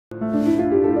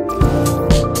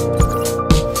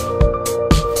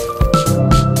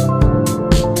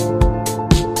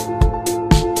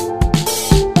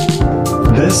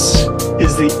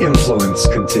influence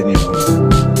continuum.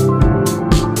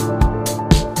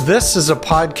 This is a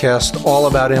podcast all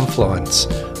about influence,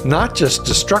 not just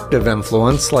destructive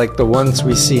influence like the ones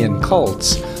we see in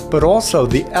cults, but also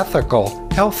the ethical,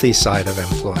 healthy side of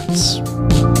influence.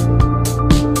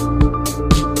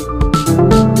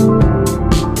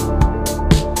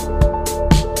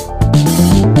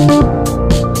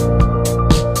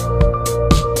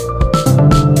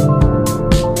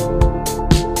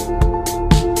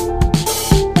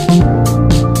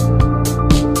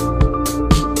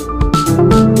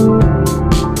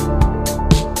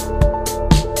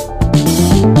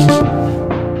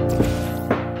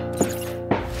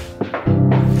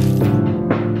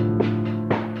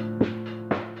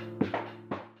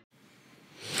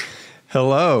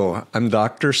 Hello, I'm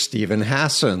Dr. Stephen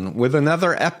Hassan with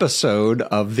another episode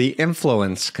of the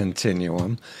Influence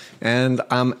Continuum, and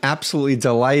I'm absolutely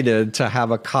delighted to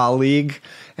have a colleague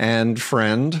and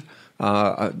friend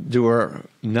do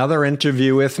another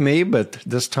interview with me, but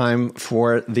this time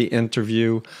for the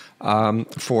interview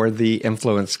for the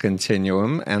Influence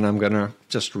Continuum, and I'm going to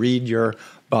just read your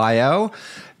bio.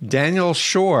 Daniel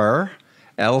Shore,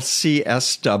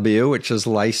 LCSW, which is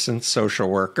licensed social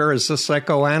worker, is a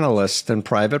psychoanalyst in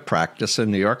private practice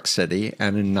in New York City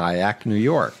and in Nyack, New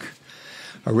York.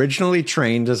 Originally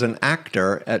trained as an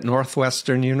actor at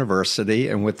Northwestern University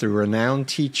and with the renowned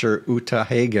teacher Uta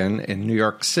Hagen in New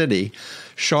York City,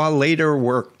 Shaw later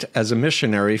worked as a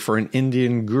missionary for an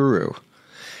Indian guru.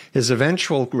 His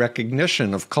eventual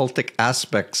recognition of cultic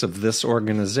aspects of this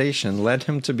organization led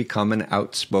him to become an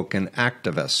outspoken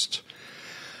activist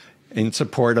in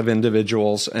support of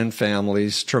individuals and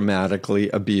families traumatically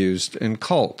abused in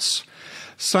cults.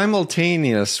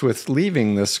 Simultaneous with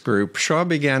leaving this group, Shaw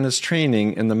began his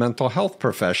training in the mental health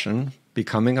profession,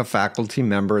 becoming a faculty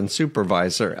member and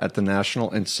supervisor at the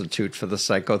National Institute for the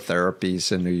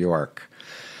Psychotherapies in New York.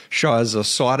 Shaw is a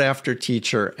sought-after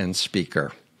teacher and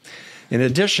speaker. In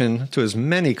addition to his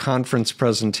many conference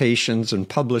presentations and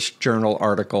published journal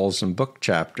articles and book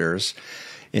chapters,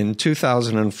 in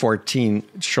 2014,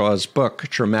 Shaw's book,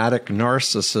 Traumatic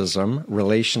Narcissism,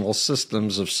 Relational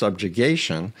Systems of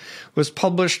Subjugation, was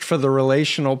published for the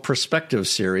Relational Perspective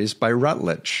series by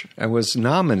Routledge and was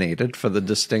nominated for the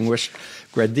Distinguished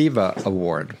Gradiva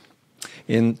Award.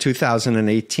 In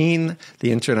 2018,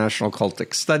 the International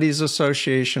Cultic Studies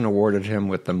Association awarded him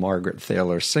with the Margaret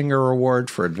Thaler Singer Award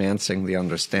for advancing the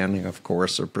understanding of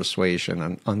coercive persuasion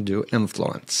and undue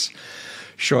influence.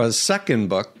 Shaw's second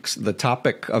book, the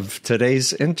topic of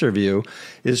today's interview,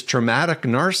 is Traumatic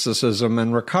Narcissism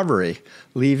and Recovery,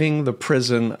 Leaving the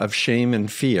Prison of Shame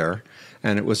and Fear,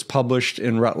 and it was published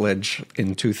in Routledge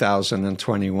in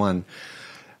 2021.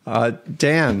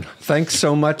 Dan, thanks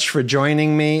so much for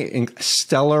joining me in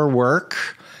stellar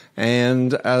work.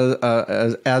 And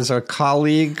as a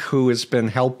colleague who has been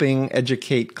helping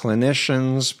educate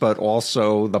clinicians, but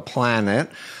also the planet,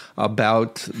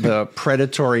 about the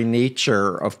predatory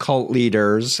nature of cult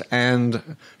leaders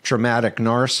and traumatic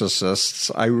narcissists,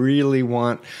 I really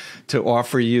want to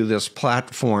offer you this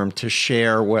platform to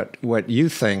share what you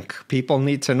think people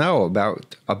need to know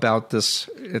about this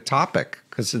topic,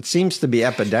 because it seems to be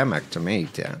epidemic to me,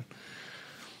 Dan.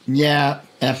 Yeah,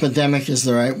 epidemic is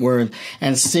the right word.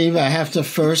 And Steve, I have to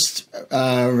first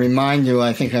remind you,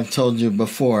 I think I've told you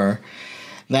before,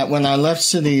 that when I left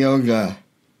Siddha Yoga,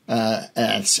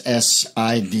 at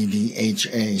SIDDHA,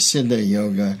 Siddha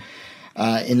Yoga,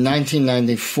 in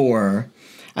 1994,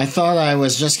 I thought I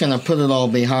was just going to put it all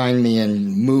behind me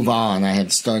and move on. I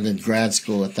had started grad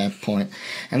school at that point.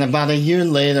 And about a year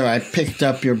later, I picked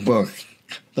up your book,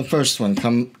 the first one,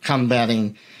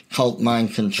 Combating Cult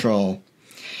Mind Control.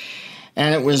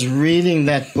 And it was reading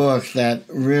that book that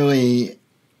really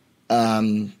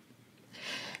made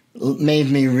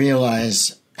me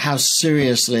realize how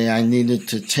seriously I needed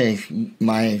to take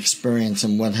my experience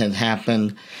and what had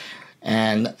happened,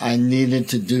 and I needed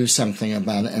to do something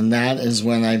about it. And that is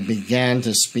when I began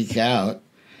to speak out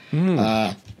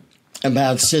about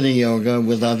Siddha Yoga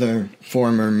with other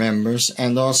former members,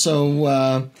 and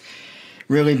also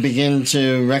really begin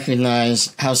to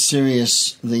recognize how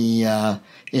serious the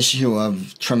issue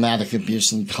of traumatic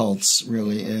abuse in cults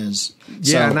really is.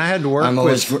 Yeah, so, and I had worked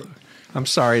I'm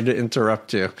sorry to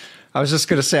interrupt you. I was just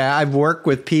going to say, I've worked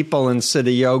with people in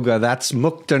Siddha Yoga. That's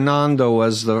Muktananda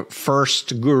was the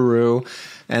first guru,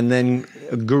 and then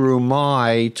Guru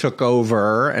Mai took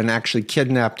over and actually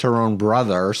kidnapped her own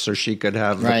brother so she could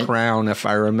have the crown, if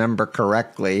I remember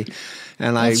correctly.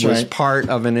 And I was part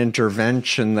of an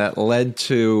intervention that led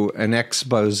to an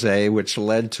expose, which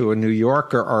led to a New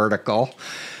Yorker article.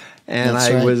 And That's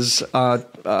I right. was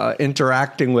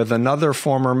interacting with another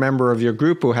former member of your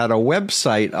group who had a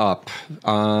website up,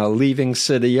 Leaving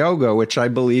City Yoga, which I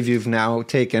believe you've now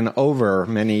taken over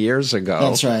many years ago.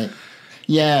 That's right.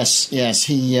 Yes.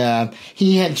 He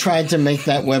had tried to make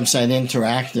that website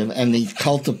interactive, and the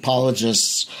cult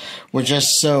apologists were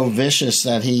just so vicious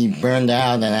that he burned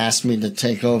out and asked me to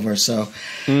take over. So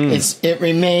it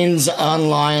remains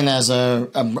online as a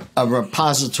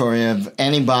repository of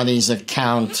anybody's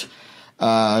account,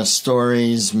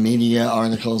 stories, media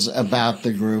articles about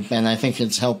the group, and I think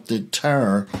it's helped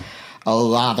deter a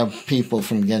lot of people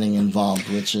from getting involved,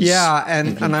 which is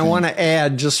and I want to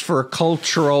add, just for a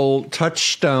cultural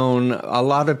touchstone, a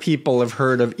lot of people have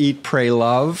heard of Eat, Pray,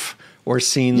 Love or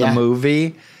seen the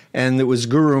movie, and it was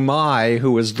Guru Mai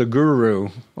who was the guru,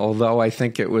 although I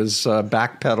think it was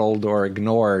backpedaled or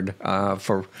ignored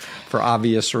for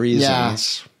obvious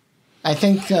reasons. I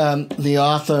think the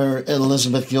author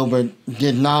Elizabeth Gilbert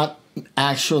did not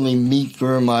actually meet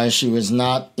Guru Mai. She was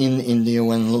not in India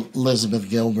when Elizabeth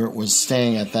Gilbert was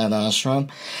staying at that ashram.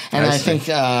 And I think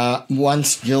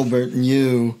once Gilbert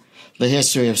knew the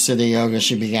history of Siddha Yoga,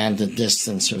 she began to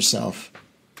distance herself.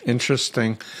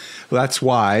 Interesting. Well, that's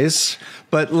wise.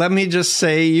 But let me just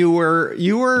say, you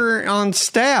were on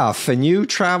staff and you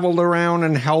traveled around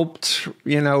and helped,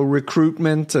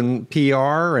 recruitment and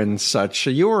PR and such.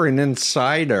 You were an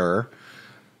insider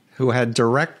who had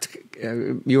direct.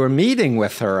 You were meeting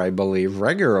with her, I believe,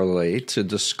 regularly to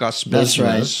discuss business.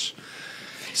 That's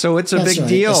right. So it's a big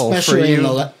deal for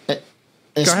you.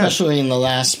 Especially in the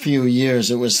last few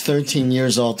years. It was 13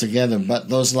 years altogether, but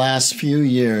those last few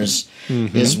years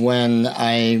is when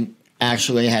I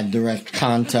actually had direct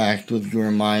contact with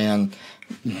Guru Mai on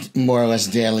more or less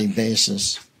daily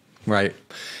basis. Right.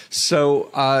 So,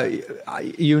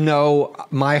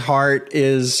 my heart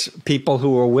is people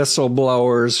who are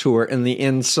whistleblowers, who are in the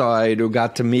inside, who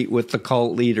got to meet with the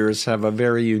cult leaders, have a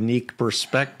very unique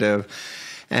perspective.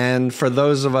 And for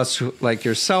those of us like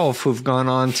yourself who've gone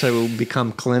on to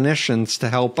become clinicians to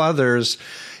help others,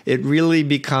 it really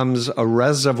becomes a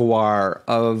reservoir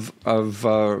of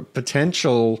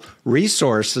potential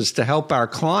resources to help our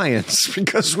clients,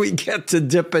 because we get to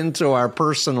dip into our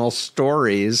personal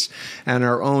stories and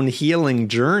our own healing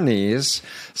journeys,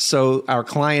 so our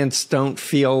clients don't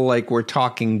feel like we're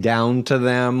talking down to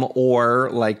them,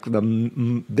 or like the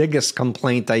biggest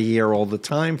complaint I hear all the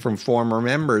time from former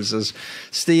members is,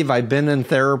 Steve, I've been in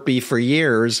therapy for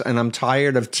years and I'm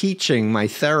tired of teaching my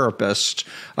therapist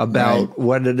about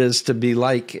what it is to be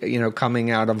like, coming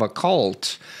out of a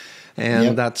cult.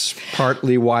 And that's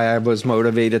partly why I was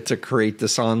motivated to create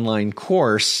this online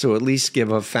course, to at least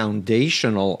give a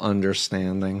foundational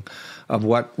understanding of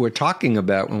what we're talking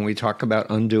about when we talk about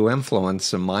undue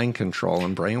influence and mind control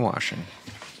and brainwashing.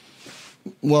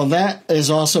 Well, that is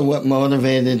also what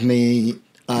motivated me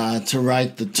to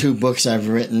write the 2 books I've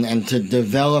written and to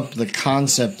develop the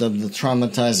concept of the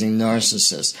traumatizing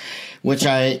narcissist, which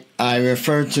I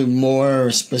refer to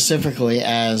more specifically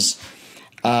as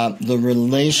the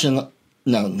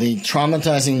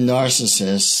traumatizing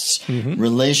narcissist's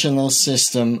relational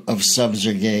system of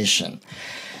subjugation.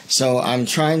 So I'm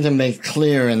trying to make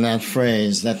clear in that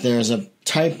phrase that there's a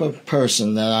type of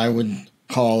person that I would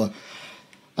call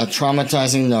a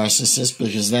traumatizing narcissist,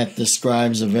 because that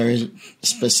describes a very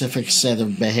specific set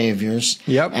of behaviors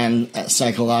and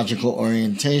psychological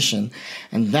orientation.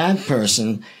 And that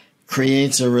person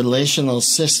creates a relational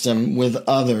system with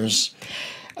others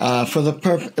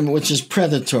which is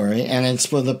predatory, and it's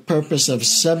for the purpose of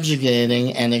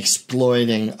subjugating and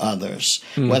exploiting others,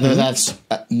 whether that's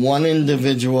one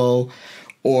individual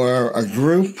or a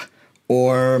group,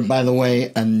 or, by the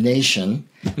way, a nation,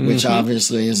 which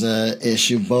obviously is an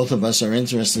issue both of us are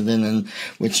interested in, and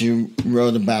which you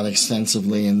wrote about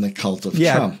extensively in The Cult of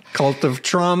Trump. Cult of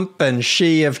Trump, and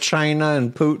Xi of China,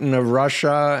 and Putin of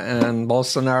Russia, and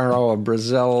Bolsonaro of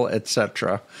Brazil,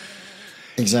 etc.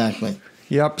 Exactly.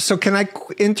 Yep. So can I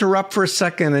interrupt for a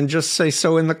second and just say,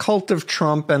 so in The Cult of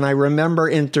Trump, and I remember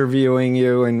interviewing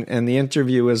you, and the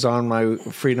interview is on my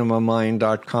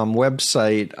freedomofmind.com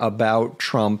website about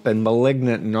Trump and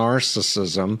malignant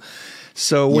narcissism.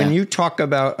 So when you talk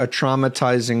about a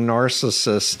traumatizing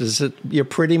narcissist, you're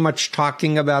pretty much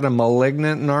talking about a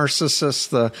malignant narcissist,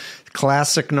 the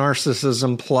classic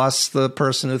narcissism plus the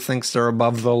person who thinks they're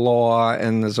above the law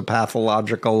and is a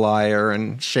pathological liar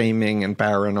and shaming and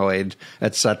paranoid,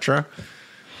 etc.?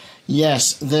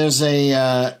 Yes, there's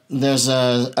a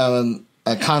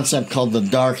concept called the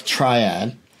dark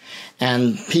triad,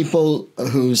 and people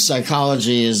whose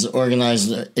psychology is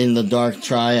organized in the dark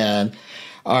triad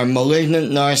are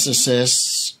malignant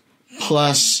narcissists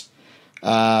plus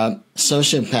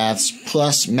sociopaths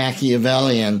plus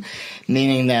Machiavellian,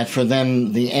 meaning that for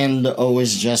them the end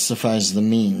always justifies the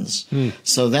means.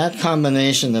 So that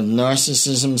combination of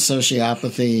narcissism,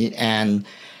 sociopathy, and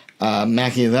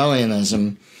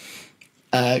Machiavellianism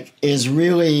is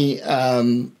really,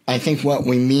 I think, what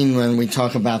we mean when we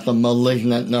talk about the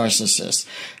malignant narcissist,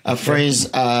 a phrase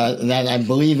that I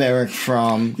believe Eric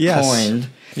Fromm coined.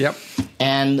 Yep.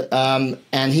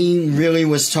 And he really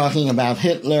was talking about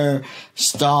Hitler,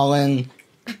 Stalin,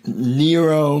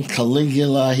 Nero,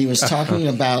 Caligula. He was talking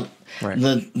about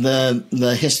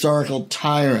the historical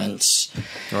tyrants.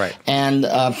 Right. And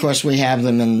of course we have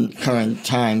them in current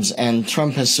times, and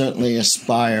Trump has certainly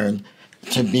aspired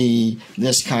to be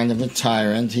this kind of a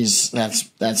tyrant.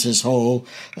 That's his whole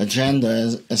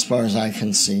agenda as far as I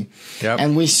can see. Yep.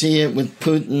 And we see it with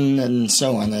Putin and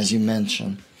so on, as you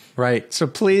mentioned. Right. So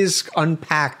please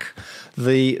unpack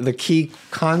the key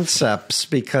concepts,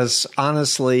 because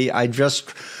honestly, I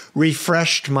just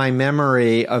refreshed my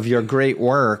memory of your great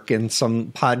work in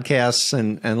some podcasts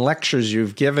and lectures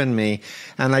you've given me.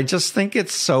 And I just think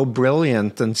it's so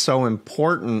brilliant and so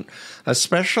important,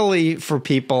 especially for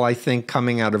people, I think,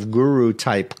 coming out of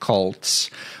guru-type cults.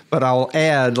 But I'll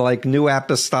add, like New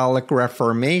Apostolic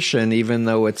Reformation, even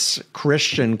though it's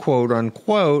Christian, quote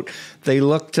unquote, they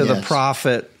look to the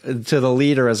prophet, to the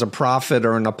leader as a prophet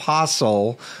or an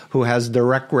apostle who has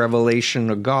direct revelation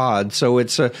of God. So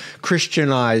it's a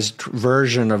Christianized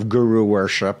version of guru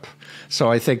worship.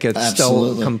 So I think it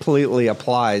still completely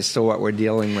applies to what we're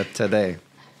dealing with today.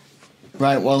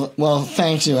 Right. Well,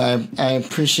 thank you. I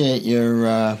appreciate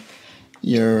your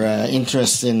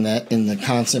interest in the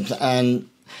concept. And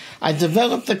I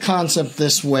developed the concept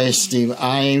this way, Steve.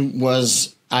 I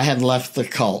had left the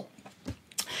cult.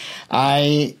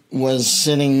 I was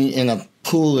sitting in a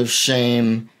pool of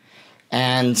shame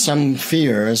and some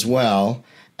fear as well.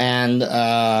 And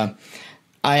I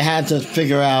had to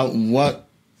figure out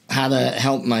how to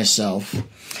help myself.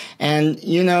 And,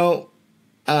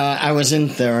 I was in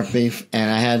therapy and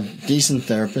I had decent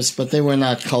therapists, but they were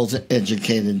not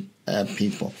cult-educated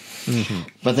people. Mm-hmm.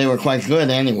 But they were quite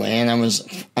good anyway, and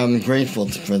I'm grateful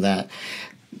for that.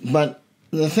 But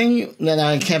the thing that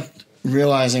I kept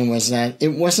realizing was that it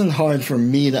wasn't hard for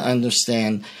me to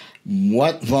understand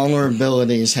what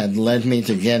vulnerabilities had led me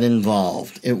to get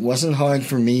involved. It wasn't hard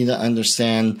for me to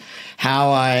understand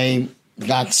how I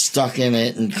got stuck in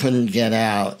it and couldn't get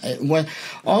out.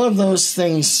 All of those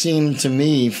things seemed to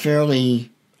me fairly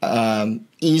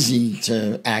easy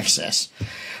to access.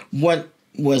 What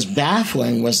was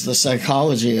baffling was the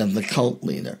psychology of the cult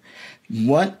leader.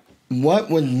 What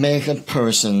would make a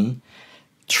person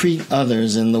treat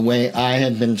others in the way I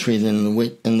had been treated,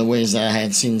 in the ways that I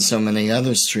had seen so many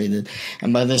others treated?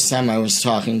 And by this time I was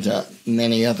talking to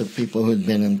many other people who'd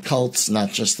been in cults,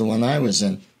 not just the one I was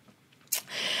in.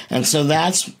 And so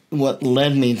that's what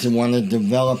led me to want to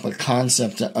develop a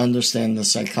concept to understand the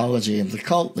psychology of the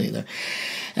cult leader.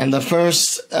 And the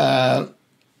first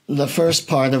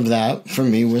part of that for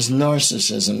me was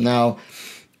narcissism. Now,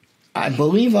 I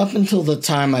believe up until the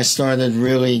time I started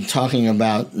really talking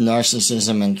about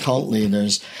narcissism and cult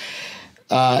leaders,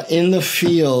 in the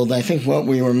field, I think what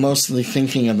we were mostly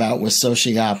thinking about was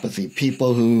sociopathy,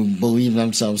 people who believe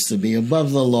themselves to be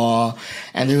above the law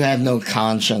and who had no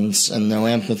conscience and no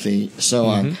empathy, so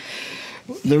on.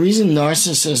 The reason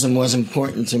narcissism was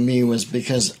important to me was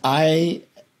because I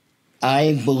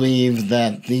believe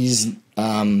that these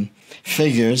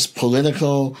figures,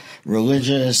 political,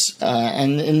 religious,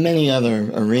 and in many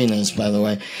other arenas, by the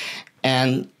way.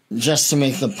 And just to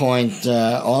make the point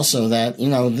also that,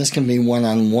 this can be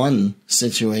one-on-one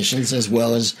situations as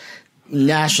well as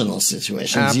national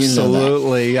situations.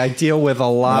 Absolutely. I deal with a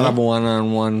lot of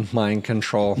one-on-one mind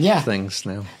control things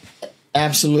now.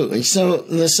 Absolutely. So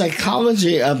the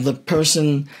psychology of the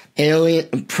person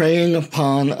preying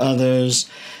upon others,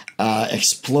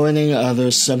 exploiting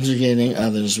others, subjugating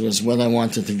others was what I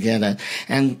wanted to get at.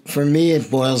 And for me,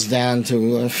 it boils down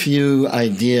to a few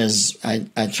ideas.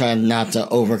 I try not to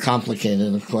overcomplicate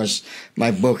it. Of course,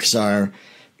 my books are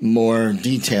more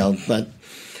detailed, but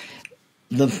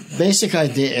the basic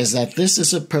idea is that this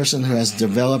is a person who has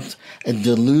developed a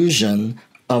delusion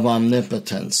of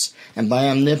omnipotence. And by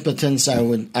omnipotence,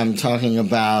 I'm talking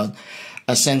about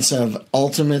a sense of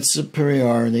ultimate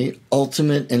superiority,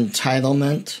 ultimate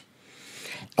entitlement,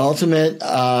 ultimate,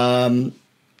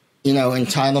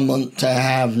 entitlement to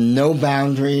have no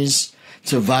boundaries,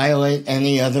 to violate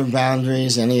any other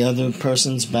boundaries, any other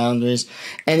person's boundaries,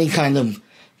 any kind of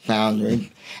boundary.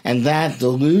 And that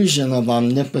delusion of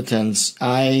omnipotence,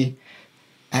 I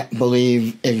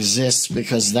believe exists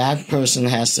because that person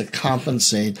has to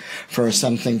compensate for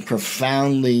something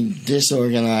profoundly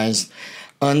disorganized,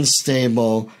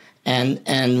 unstable, and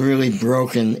really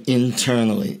broken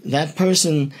internally. That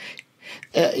person,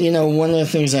 one of the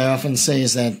things I often say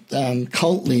is that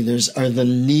cult leaders are the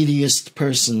neediest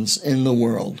persons in the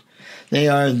world. They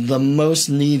are the most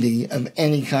needy of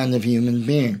any kind of human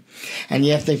being. And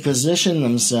yet they position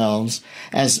themselves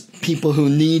as people who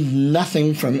need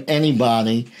nothing from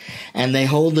anybody, and they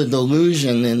hold a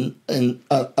delusion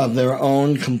of their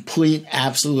own complete,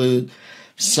 absolute,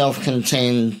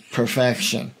 self-contained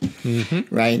perfection,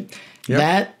 right?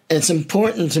 Yep. It's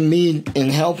important to me in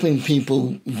helping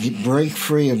people break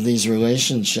free of these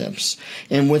relationships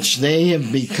in which they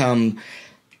have become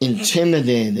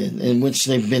intimidated, in which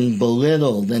they've been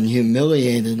belittled and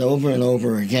humiliated over and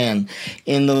over again,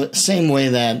 in the same way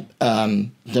that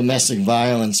domestic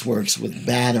violence works with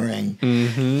battering.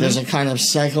 There's a kind of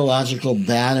psychological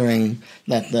battering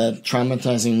that the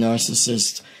traumatizing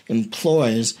narcissist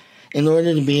employs in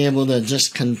order to be able to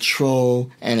just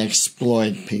control and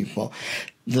exploit people.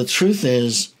 The truth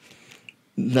is,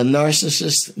 the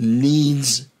narcissist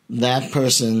needs that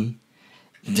person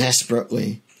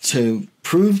desperately to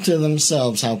prove to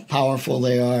themselves how powerful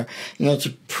they are, to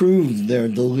prove their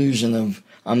delusion of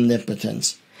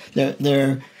omnipotence.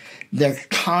 They're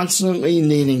constantly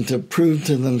needing to prove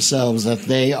to themselves that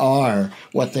they are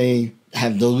what they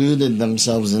have deluded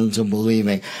themselves into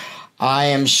believing. I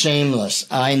am shameless.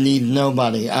 I need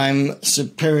nobody. I'm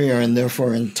superior and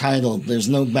therefore entitled. There's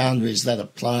no boundaries that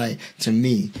apply to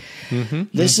me.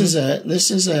 This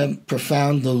is a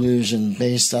profound delusion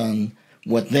based on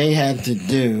what they had to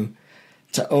do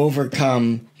to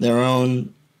overcome their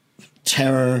own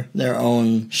terror, their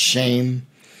own shame.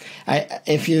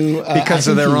 Because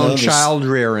of their own child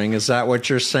rearing, is that what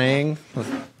you're saying?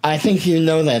 I think you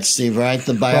know that, Steve, right?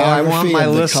 The biography. Well, I want my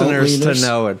of the listeners cult leaders, to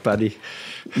know it, buddy.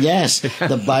 Yes,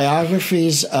 the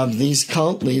biographies of these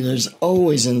cult leaders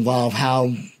always involve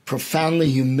how profoundly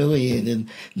humiliated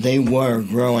they were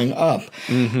growing up.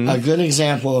 A good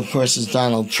example, of course, is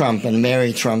Donald Trump, and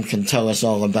Mary Trump can tell us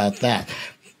all about that.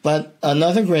 But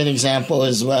another great example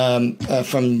is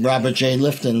from Robert J.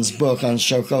 Lifton's book on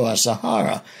Shoko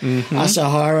Asahara.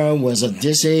 Asahara was a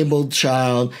disabled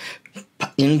child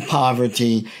in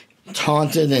poverty,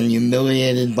 taunted and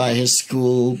humiliated by his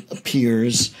school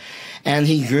peers, and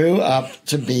he grew up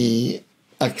to be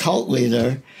a cult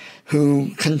leader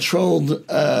who controlled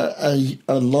a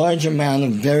large amount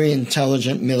of very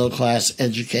intelligent, middle-class,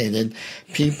 educated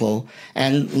people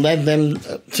and led them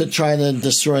to try to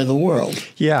destroy the world.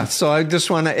 Yeah, so I just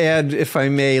want to add, if I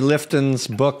may, Lifton's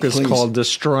book is called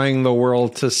Destroying the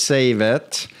World to Save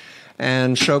It.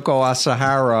 And Shoko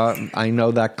Asahara, I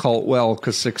know that cult well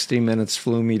because 60 Minutes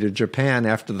flew me to Japan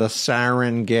after the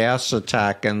sarin gas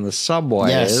attack in the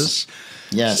subways.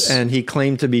 Yes. And he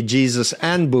claimed to be Jesus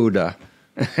and Buddha.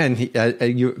 And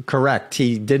you're correct.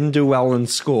 He didn't do well in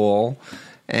school.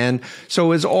 And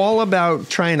so it's all about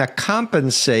trying to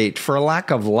compensate for a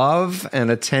lack of love and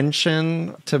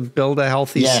attention to build a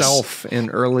healthy self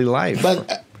in early life.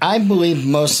 But I believe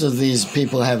most of these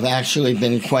people have actually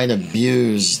been quite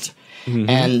abused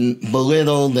and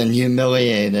belittled and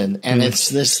humiliated. And it's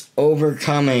this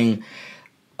overcoming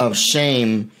of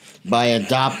shame by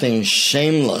adopting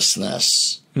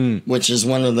shamelessness, which is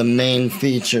one of the main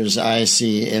features I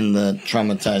see in the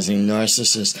traumatizing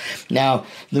narcissist. Now,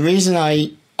 the reason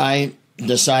I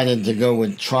decided to go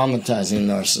with traumatizing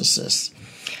narcissists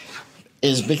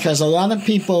is because a lot of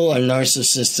people are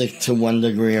narcissistic to one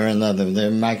degree or another. They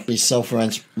might be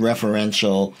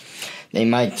self-referential. They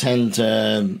might tend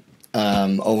to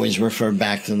always refer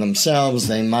back to themselves.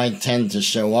 They might tend to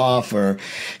show off or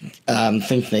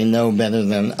think they know better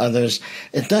than others.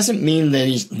 It doesn't mean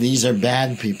that these are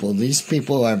bad people. These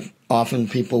people are often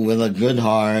people with a good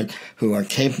heart who are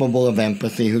capable of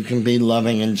empathy, who can be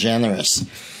loving and generous.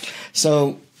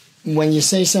 So when you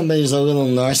say somebody's a little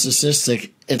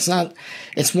narcissistic,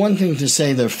 it's one thing to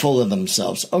say they're full of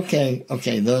themselves. Okay,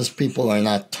 those people are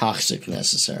not toxic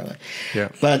necessarily. Yeah.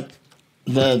 But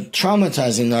the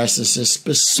traumatizing narcissist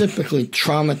specifically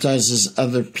traumatizes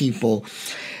other people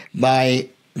by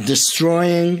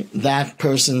destroying that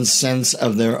person's sense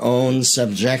of their own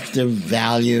subjective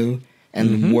value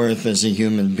and worth as a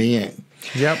human being.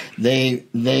 Yep. They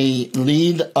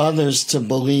lead others to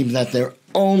believe that their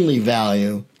only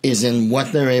value is in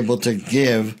what they're able to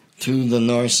give to the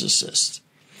narcissist.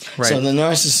 Right. So the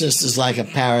narcissist is like a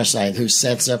parasite who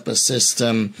sets up a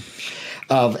system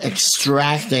of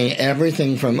extracting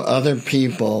everything from other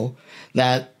people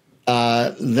that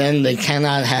then they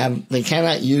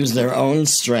cannot use their own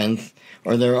strength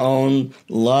or their own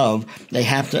love, they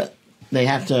have to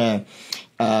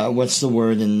what's the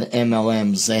word in the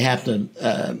MLMs? They have to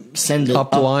send it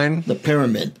upline up the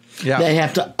pyramid. Yeah. They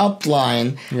have to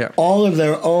upline all of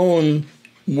their own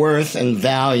worth and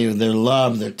value, their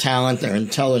love, their talent, their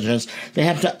intelligence. They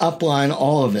have to upline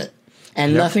all of it.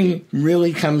 And nothing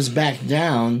really comes back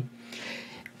down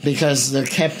because they're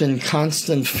kept in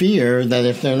constant fear that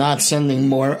if they're not sending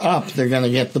more up, they're going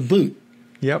to get the boot.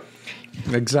 Yep.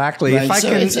 Exactly. Right?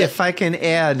 If I can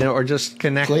add or just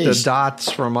connect the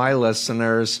dots for my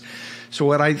listeners. So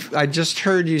what I just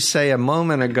heard you say a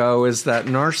moment ago is that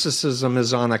narcissism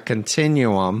is on a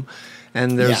continuum,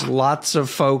 and there's lots of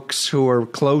folks who are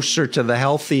closer to the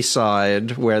healthy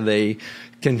side where they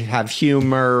can have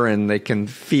humor and they can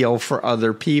feel for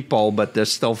other people, but they're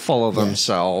still full of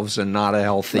themselves and not a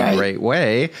healthy, great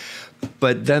way.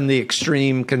 But then the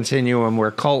extreme continuum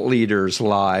where cult leaders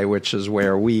lie, which is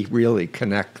where we really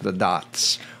connect the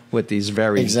dots with these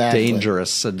very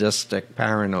dangerous, sadistic,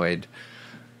 paranoid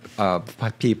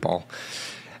people.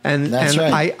 And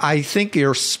I think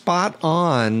you're spot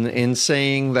on in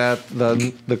saying that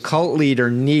the cult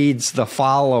leader needs the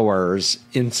followers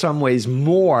in some ways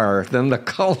more than the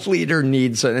cult leader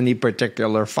needs any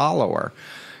particular follower.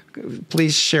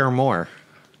 Please share more.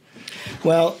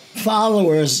 Well,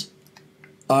 followers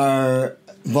are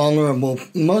vulnerable.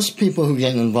 Most people who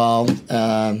get involved,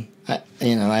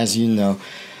 as you know,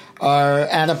 are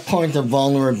at a point of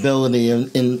vulnerability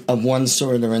of one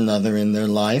sort or another in their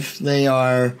life. They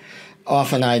are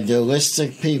often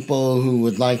idealistic people who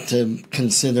would like to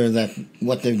consider that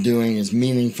what they're doing is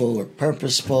meaningful or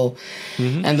purposeful,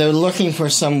 and they're looking for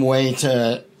some way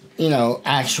to,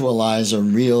 actualize or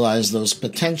realize those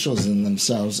potentials in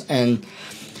themselves. And,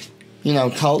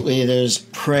 cult leaders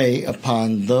prey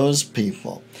upon those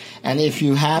people. And if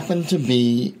you happen to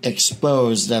be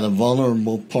exposed at a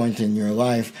vulnerable point in your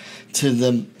life to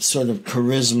the sort of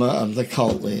charisma of the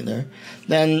cult leader,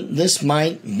 then this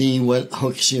might be what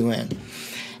hooks you in.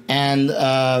 And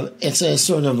it's a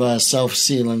sort of a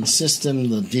self-sealing system.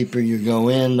 The deeper you go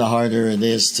in, the harder it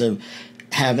is to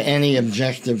have any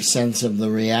objective sense of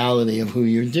the reality of who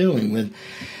you're dealing with.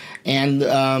 And,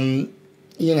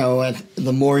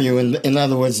 the more in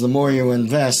other words, the more you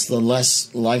invest, the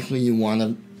less likely you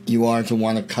are to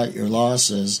want to cut your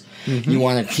losses. You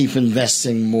want to keep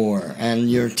investing more.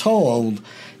 And you're told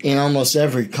in almost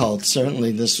every cult,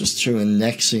 certainly this was true in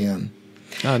NXIVM.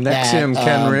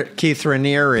 NXIVM, Keith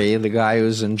Raniere, the guy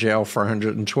who's in jail for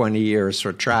 120 years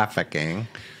for trafficking.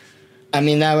 I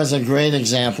mean, that was a great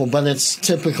example, but it's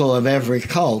typical of every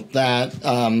cult that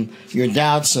your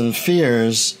doubts and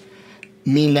fears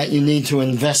mean that you need to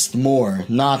invest more,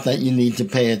 not that you need to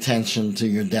pay attention to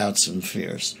your doubts and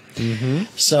fears.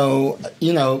 So,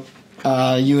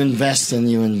 you invest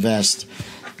and you invest.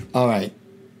 All right,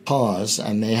 pause.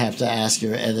 I may have to ask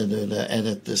your editor to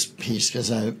edit this piece because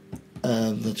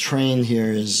the train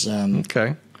here is...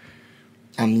 okay.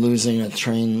 I'm losing a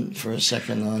train for a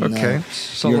second on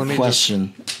so your let me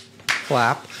question. Just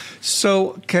clap.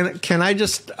 So can I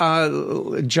just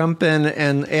jump in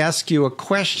and ask you a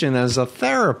question as a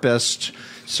therapist?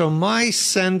 So my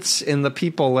sense in the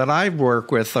people that I've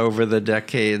worked with over the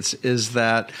decades is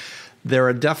that there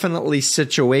are definitely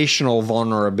situational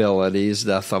vulnerabilities,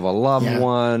 death of a loved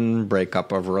one,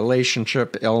 breakup of a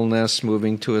relationship, illness,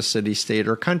 moving to a city, state,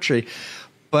 or country.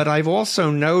 But I've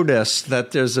also noticed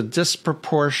that there's a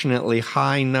disproportionately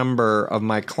high number of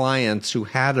my clients who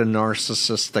had a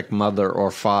narcissistic mother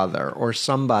or father or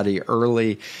somebody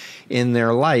early in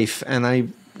their life. And I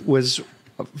was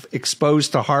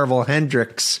exposed to Harville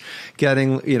Hendrix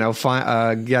getting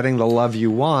the love you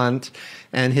want.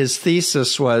 And his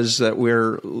thesis was that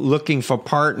we're looking for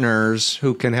partners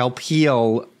who can help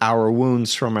heal our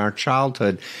wounds from our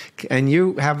childhood. And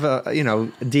you have a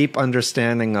deep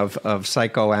understanding of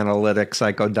psychoanalytic,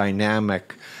 psychodynamic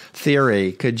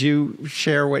theory. Could you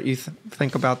share what you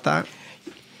think about that?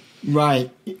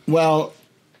 Right. Well,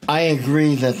 I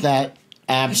agree that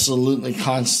absolutely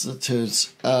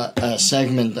constitutes a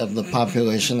segment of the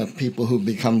population of people who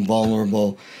become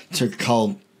vulnerable to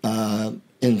cult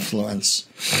influence.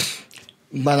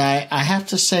 But I have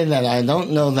to say that I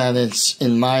don't know that it's,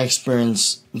 in my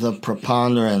experience, the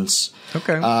preponderance.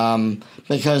 Okay.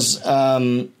 Because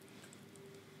I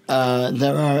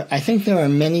think there are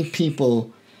many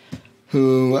people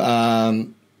who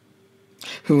had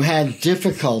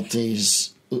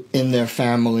difficulties in their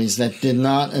families that did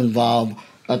not involve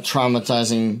a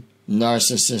traumatizing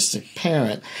narcissistic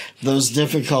parent. Those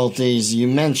difficulties you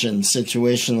mentioned,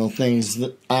 situational things,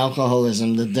 the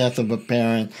alcoholism, the death of a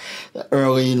parent,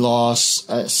 early loss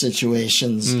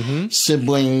situations,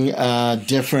 sibling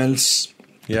difference,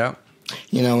 Yeah.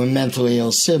 You know, a mentally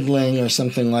ill sibling or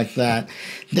something like that.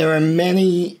 There are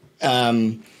many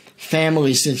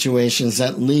family situations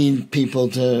that lead people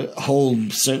to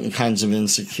hold certain kinds of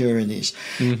insecurities.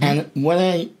 Mm-hmm. And what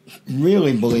I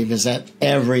really believe is that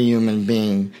every human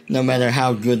being, no matter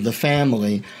how good the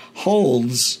family,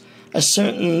 holds a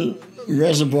certain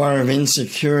reservoir of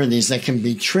insecurities that can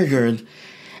be triggered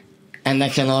and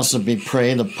that can also be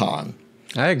preyed upon.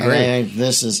 I agree. And I think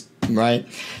this is right.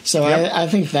 So yep. I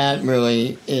think that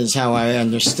really is how I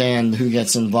understand who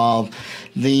gets involved.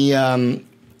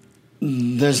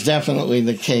 There's definitely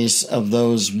the case of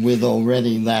those with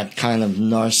already that kind of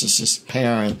narcissist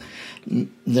parent.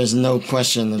 There's no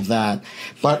question of that.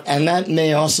 And that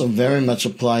may also very much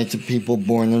apply to people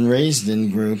born and raised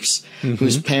in groups mm-hmm.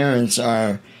 whose parents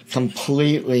are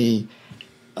completely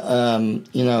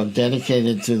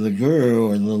dedicated to the guru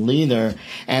or the leader,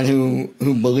 and who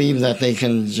believe that they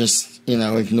can just,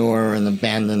 ignore and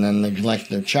abandon and neglect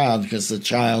their child because the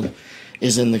child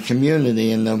is in the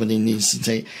community and nobody needs to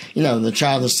take, the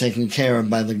child is taken care of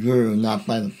by the guru, not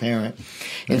by the parent.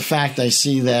 In fact, I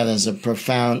see that as a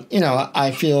profound,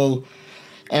 I feel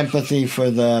empathy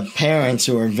for the parents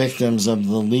who are victims of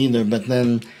the leader, but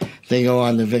then they go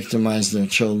on to victimize their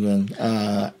children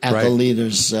at right. the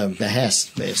leader's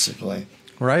behest, basically.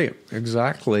 Right,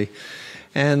 exactly.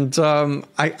 And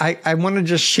I want to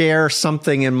just share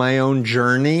something in my own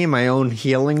journey, my own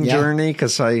healing journey,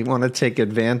 because I want to take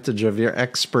advantage of your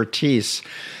expertise.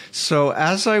 So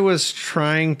as I was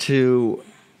trying to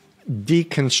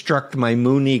deconstruct my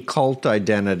Mooney cult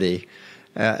identity,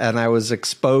 and I was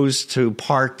exposed to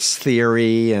parts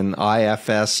theory and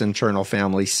IFS, internal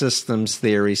family systems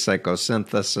theory,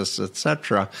 psychosynthesis,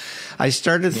 etc., I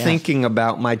started thinking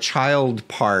about my child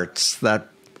parts that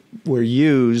were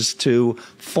used to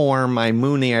form my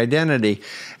Mooney identity.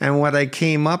 And what I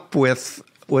came up with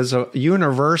was a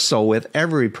universal with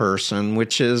every person,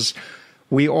 which is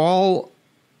we all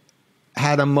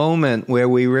had a moment where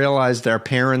we realized our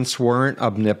parents weren't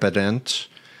omnipotent.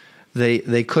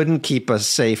 They couldn't keep us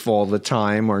safe all the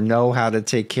time or know how to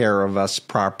take care of us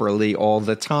properly all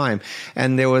the time.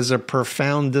 And there was a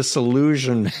profound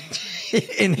disillusionment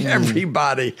in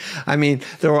everybody. I mean,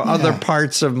 there were other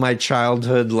parts of my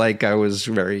childhood, like I was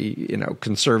very,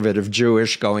 conservative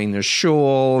Jewish, going to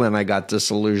shul, and I got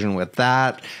disillusioned with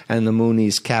that. And the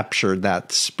Moonies captured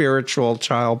that spiritual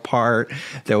child part.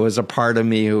 There was a part of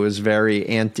me who was very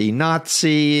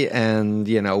anti-Nazi, and,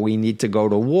 we need to go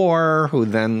to war, who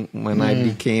then, when I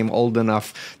became old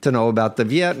enough to know about the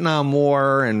Vietnam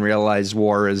War and realize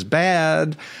war is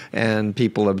bad and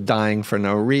people are dying for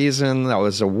no reason, that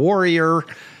was a warrior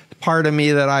part of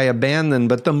me that I abandoned.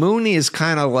 But the Moonies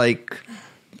kind of like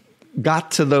got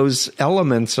to those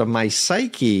elements of my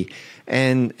psyche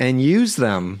and used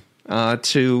them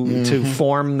to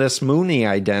form this Mooney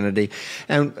identity.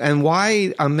 And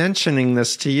why I'm mentioning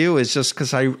this to you is just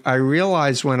because I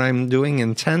realize when I'm doing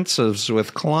intensives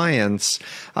with clients,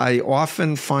 I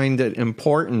often find it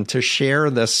important to share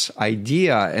this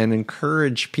idea and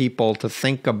encourage people to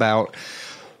think about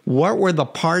what were the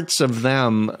parts of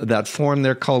them that form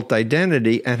their cult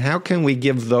identity, and how can we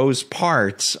give those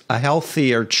parts a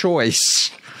healthier choice?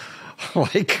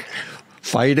 Like,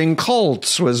 fighting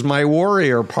cults was my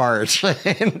warrior part,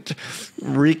 and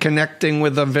reconnecting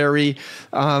with a very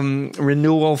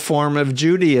renewal form of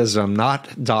Judaism, not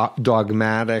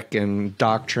dogmatic and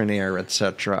doctrinaire,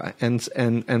 etc.,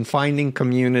 and finding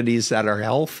communities that are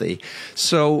healthy.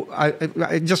 So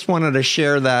I just wanted to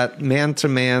share that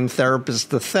man-to-man, therapist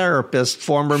to therapist,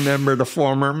 former member to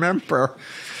former member,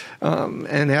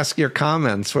 and ask your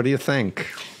comments. What do you think?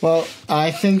 Well,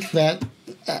 I think that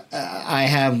I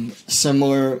have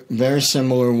very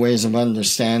similar ways of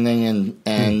understanding,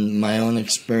 and my own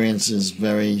experience is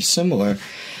very similar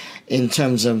in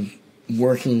terms of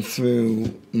working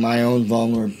through my own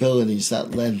vulnerabilities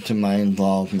that led to my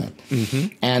involvement.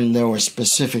 Mm-hmm. And there were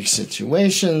specific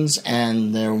situations,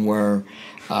 and there were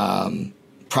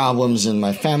problems in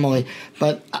my family.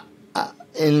 But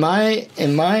in my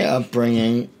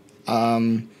upbringing,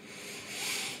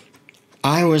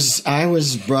 I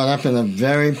was brought up in a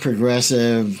very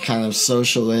progressive kind of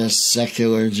socialist,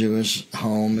 secular Jewish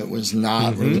home. It was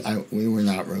not we were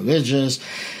not religious.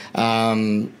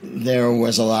 There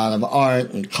was a lot of art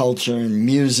and culture and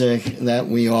music that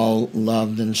we all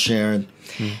loved and shared.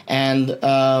 And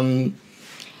I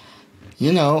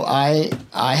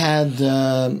had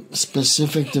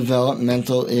specific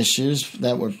developmental issues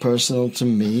that were personal to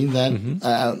me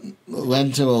that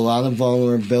led to a lot of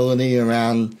vulnerability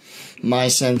around my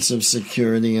sense of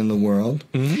security in the world.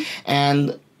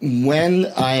 And when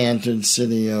I entered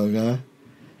City Yoga,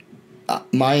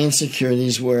 my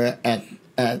insecurities were at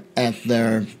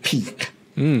their peak.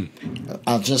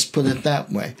 I'll just put it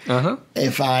that way. And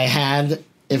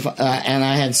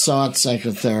I had sought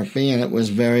psychotherapy, and it was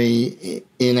very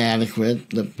inadequate,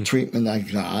 the treatment I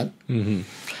got.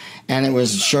 And it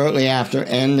was shortly after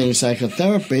ending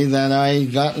psychotherapy that I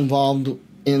got involved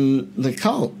in the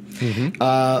cult.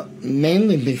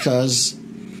 Mainly because,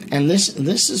 and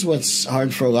this is what's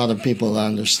hard for a lot of people to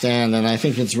understand, and I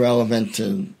think it's relevant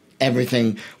to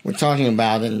everything we're talking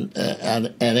about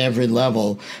at every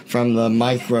level, from the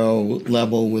micro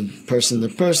level with person to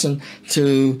person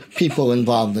to people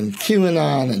involved in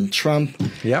QAnon and Trump.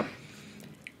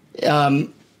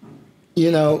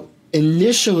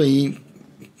 Initially,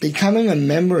 becoming a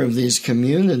member of these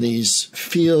communities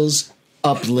feels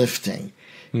uplifting.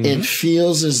 It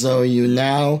feels as though you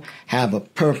now have a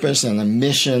purpose and a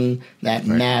mission that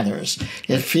matters.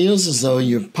 It feels as though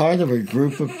you're part of a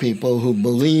group of people who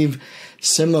believe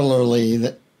similarly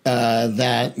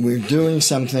that we're doing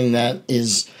something that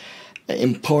is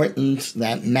important,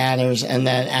 that matters, and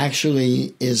that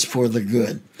actually is for the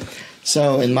good.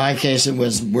 So in my case, it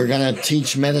was, we're going to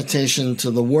teach meditation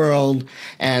to the world,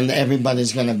 and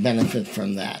everybody's going to benefit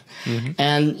from that.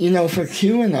 And, for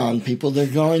QAnon people, they're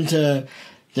going to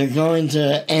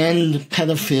end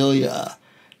pedophilia.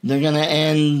 They're going to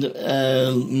end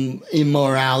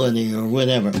immorality or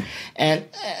whatever. And,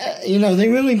 they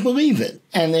really believe it.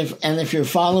 And if you're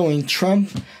following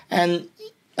Trump, and,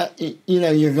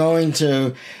 you're going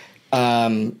to,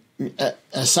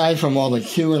 aside from all the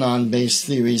QAnon-based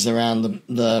theories around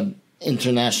the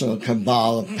international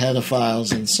cabal of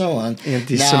pedophiles and so on,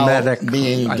 anti-Semitic,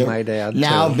 being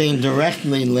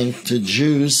directly linked to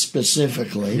Jews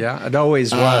specifically. Yeah, it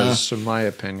always was, in my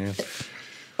opinion.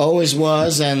 Always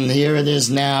was, and here it is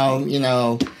now,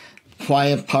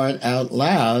 quiet part out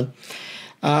loud.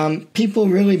 People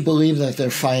really believe that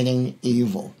they're fighting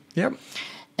evil. Yep.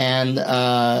 And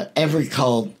every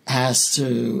cult has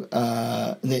to,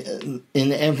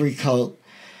 in every cult,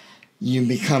 you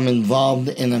become involved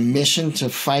in a mission to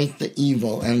fight the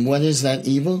evil. And what is that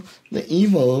evil? The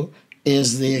evil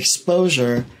is the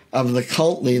exposure of the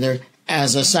cult leader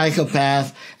as a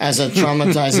psychopath, as a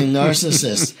traumatizing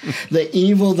narcissist. The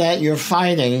evil that you're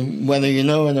fighting, whether you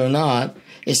know it or not,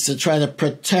 is to try to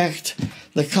protect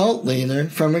the cult leader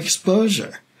from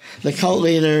exposure. The cult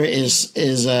leader is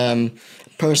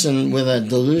person with a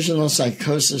delusional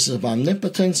psychosis of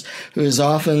omnipotence who is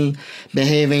often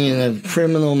behaving in a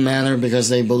criminal manner because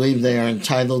they believe they are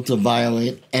entitled to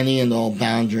violate any and all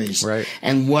boundaries. Right.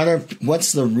 And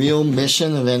what's the real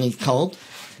mission of any cult?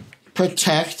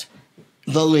 Protect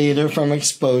the leader from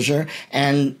exposure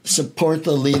and support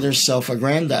the leader's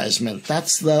self-aggrandizement.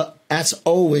 That's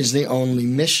always the only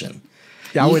mission.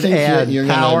 I would add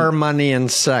power, money,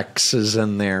 and sex is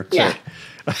in there too. Yeah.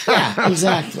 Yeah,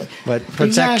 exactly. But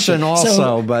protection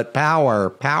also, but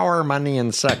power, money,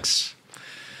 and sex.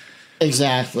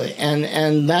 Exactly.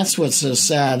 And that's what's so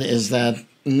sad is that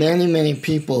many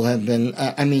people have been,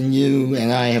 you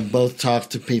and I have both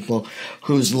talked to people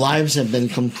whose lives have been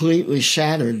completely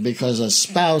shattered because a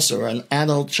spouse or an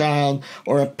adult child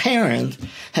or a parent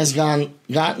has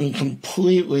gotten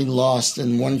completely lost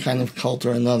in one kind of cult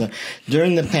or another.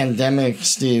 During the pandemic,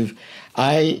 Steve,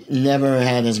 I never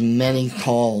had as many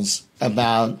calls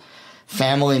about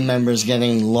family members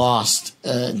getting lost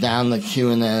down the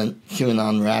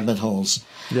QAnon rabbit holes.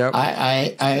 Yep.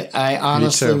 I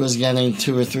honestly was getting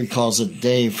 2 or 3 calls a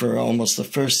day for almost the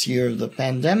first year of the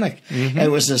pandemic. It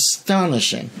was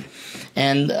astonishing.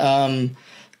 And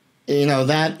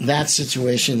that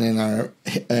situation in our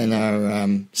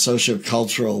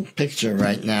sociocultural picture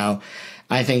right now,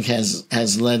 I think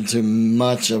has led to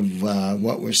much of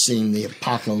what we're seeing, the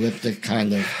apocalyptic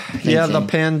kind of thinking. Yeah, the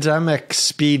pandemic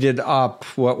speeded up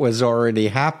what was already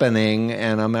happening,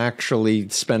 and I'm actually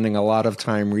spending a lot of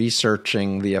time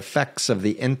researching the effects of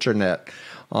the internet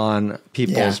on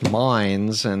people's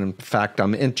minds. And in fact,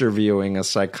 I'm interviewing a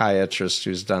psychiatrist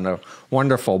who's done a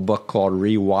wonderful book called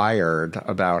Rewired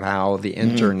about how the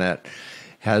internet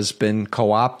has been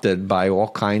co-opted by all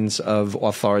kinds of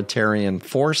authoritarian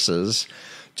forces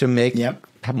to make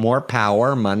more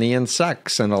power, money, and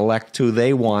sex, and elect who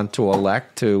they want to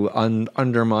elect, to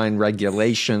undermine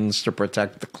regulations to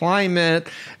protect the climate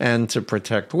and to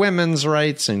protect women's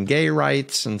rights and gay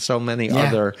rights and so many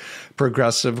other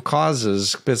progressive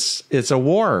causes. It's a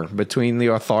war between the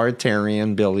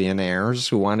authoritarian billionaires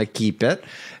who want to keep it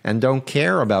and don't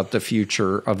care about the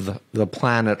future of the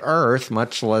planet Earth,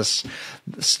 much less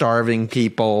starving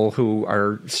people who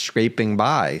are scraping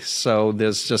by. So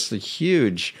there's just a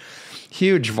huge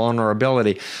huge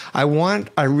vulnerability.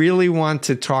 I really want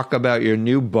to talk about your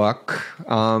new book.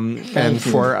 And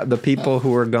for the people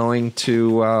who are going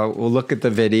to look at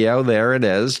the video, there it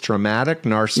is, Traumatic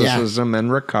Narcissism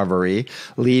and Recovery,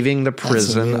 Leaving the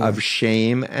Prison of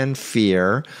Shame and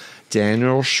Fear,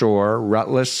 Daniel Shore,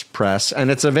 Routledge Press,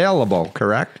 and it's available,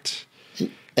 correct?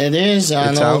 It is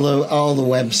on all the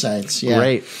websites. Yeah.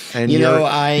 Great. And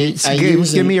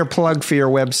give me your plug for your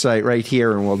website right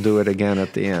here, and we'll do it again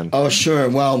at the end. Oh, sure.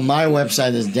 Well, my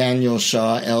website is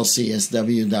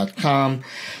danielshaw.lcsw.com.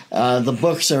 The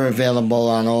books are available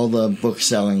on all the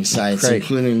book-selling sites,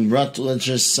 including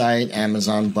Routledge's site,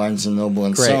 Amazon, Barnes & Noble,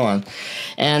 and so on.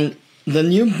 And the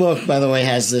new book, by the way,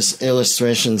 has this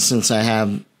illustration, since I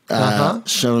have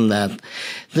shown that.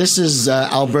 This is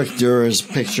Albrecht Dürer's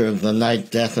picture of the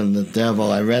night, death, and the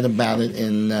devil. I read about it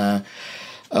in a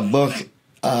book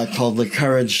called The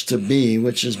Courage to Be,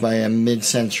 which is by a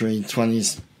mid-century,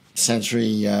 20th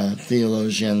century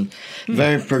theologian,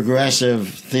 very progressive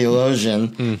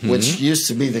theologian, which used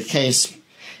to be the case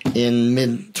in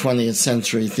mid-20th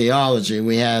century theology.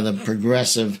 We had a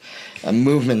progressive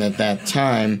movement at that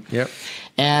time. Yep.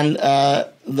 And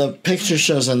the picture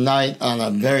shows a knight on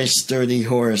a very sturdy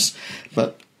horse,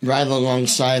 but right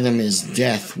alongside him is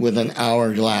death with an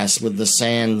hourglass with the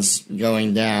sands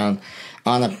going down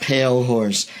on a pale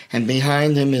horse. And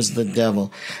behind him is the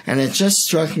devil. And it just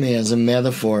struck me as a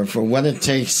metaphor for what it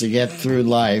takes to get through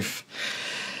life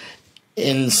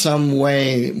in some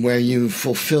way where you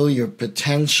fulfill your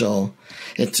potential.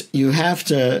 You have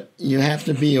to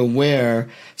be aware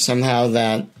somehow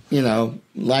that, you know,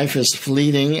 life is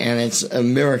fleeting and it's a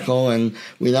miracle, and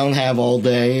we don't have all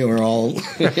day or all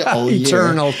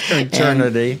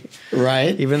eternity.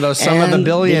 Right. Even though some of the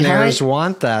billionaires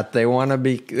want that, they want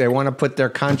to put their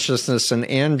consciousness in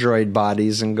android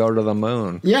bodies and go to the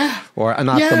moon. Yeah. Or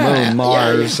not the moon,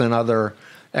 Mars and other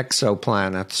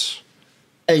exoplanets.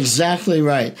 Exactly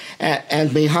right.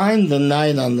 And behind the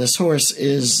knight on this horse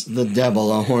is the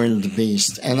devil, a horned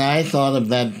beast. And I thought of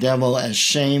that devil as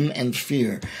shame and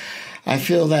fear. I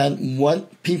feel that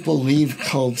what people leave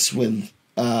cults with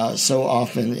so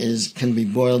often can be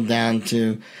boiled down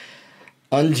to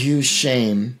undue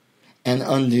shame and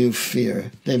undue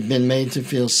fear. They've been made to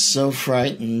feel so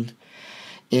frightened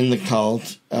in the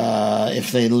cult.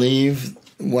 If they leave,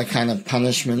 what kind of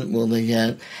punishment will they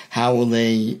get? How will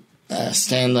they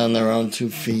stand on their own 2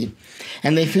 feet?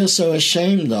 And they feel so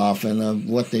ashamed often of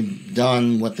what they've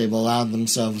done, what they've allowed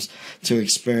themselves to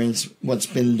experience, what's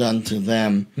been done to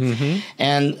them.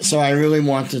 And so I really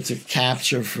wanted to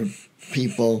capture for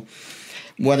people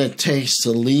what it takes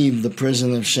to leave the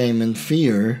prison of shame and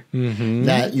fear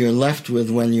that you're left with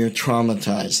when you're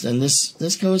traumatized. And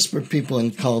this goes for people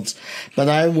in cults, but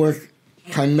I work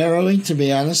primarily, to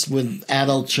be honest, with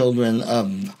adult children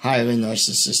of highly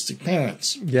narcissistic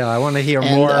parents. Yeah, I want to hear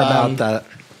more about that.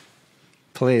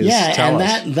 Please, tell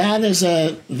us.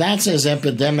 That's as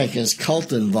epidemic as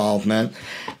cult involvement.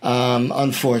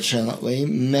 Unfortunately,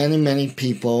 many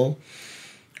people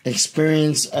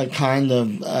experience a kind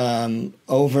of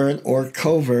overt or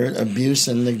covert abuse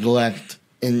and neglect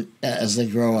as they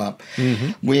grow up.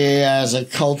 We, as a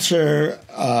culture,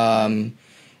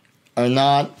 are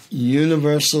not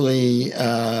universally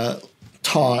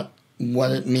taught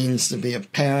what it means to be a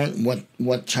parent,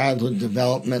 what childhood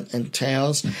development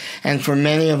entails. And for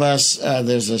many of us,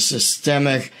 there's a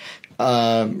systemic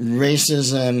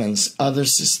racism and other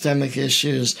systemic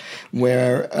issues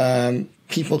where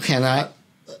people cannot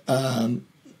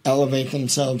elevate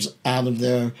themselves out of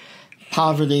their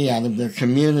poverty, out of their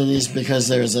communities, because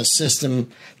there's a system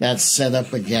that's set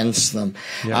up against them.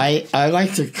 Yeah. I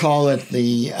like to call it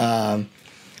the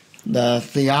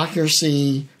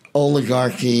theocracy,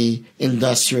 oligarchy,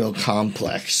 industrial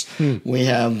complex. We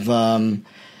have, a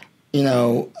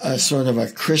sort of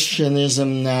a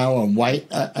Christianism now, a white,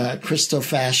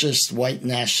 Christo-fascist white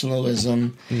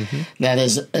nationalism that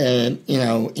is,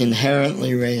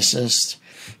 inherently racist.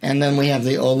 And then we have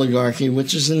the oligarchy,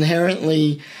 which is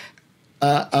inherently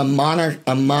a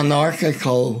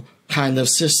monarchical kind of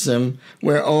system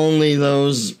where only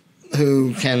those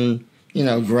who can,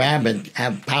 grab it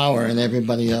have power and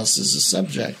everybody else is a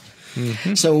subject.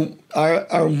 So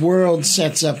our world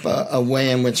sets up a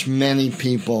way in which many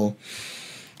people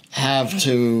have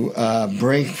to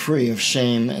break free of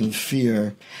shame and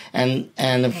fear. And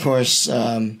of course,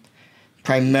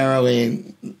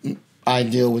 primarily I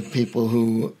deal with people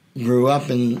who grew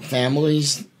up in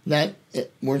families that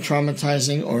were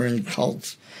traumatizing, or in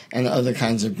cults and other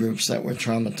kinds of groups that were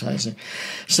traumatizing.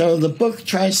 So the book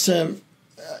tries to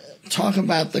talk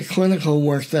about the clinical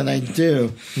work that I do.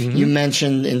 Mm-hmm. You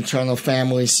mentioned internal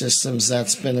family systems.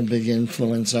 That's been a big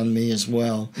influence on me as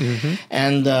well. Mm-hmm.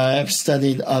 And I've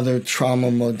studied other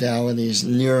trauma modalities.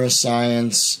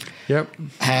 Neuroscience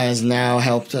has now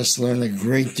helped us learn a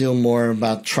great deal more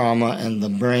about trauma and the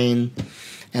brain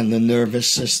and the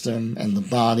nervous system and the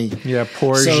body. Yeah,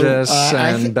 Porges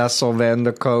and Bessel van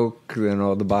der Kolk,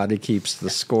 the body keeps the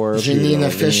score. Janina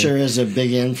Fisher is a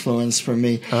big influence for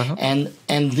me. Uh-huh.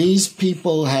 And these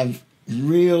people have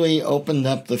really opened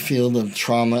up the field of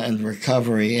trauma and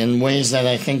recovery in ways that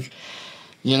I think,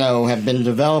 have been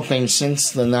developing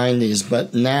since the 90s,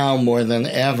 but now more than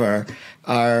ever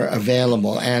are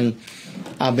available. And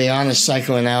I'll be honest,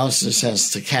 psychoanalysis has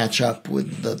to catch up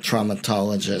with the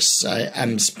traumatologists.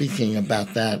 I'm speaking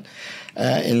about that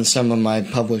in some of my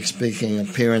public speaking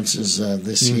appearances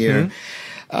this year.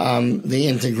 The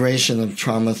integration of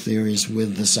trauma theories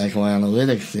with the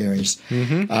psychoanalytic theories.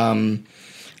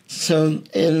 So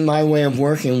in my way of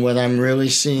working, what I'm really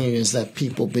seeing is that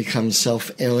people become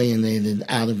self-alienated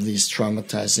out of these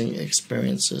traumatizing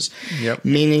experiences,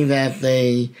 meaning that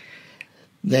they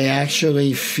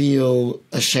actually feel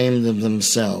ashamed of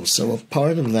themselves. So a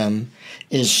part of them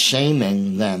is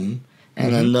shaming them,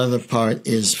 and another part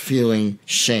is feeling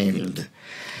shamed.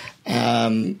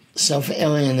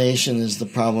 Self-alienation is the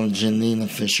problem Janina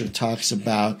Fisher talks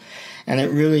about, and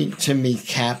it really, to me,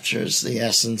 captures the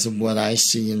essence of what I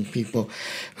see in people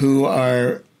who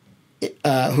have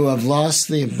lost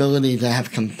the ability to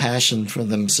have compassion for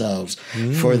themselves,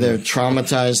 for their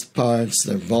traumatized parts,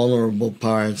 their vulnerable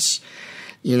parts,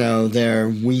 their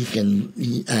weak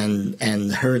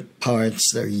and hurt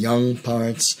parts, their young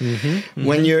parts.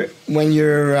 When you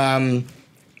leave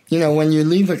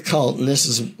a cult, and this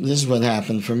is what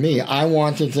happened for me. I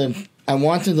wanted to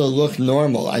look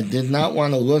normal. I did not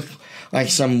want to look like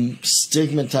some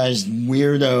stigmatized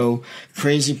weirdo,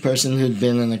 crazy person who'd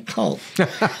been in a cult.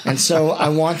 And so I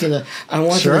wanted to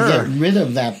get rid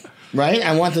of that. Right?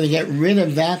 I wanted to get rid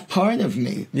of that part of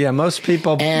me. Yeah, most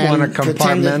people want to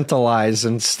compartmentalize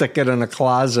and stick it in a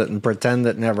closet and pretend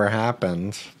it never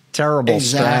happened. Terrible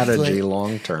strategy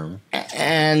long term.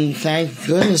 And thank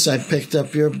goodness I picked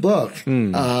up your book,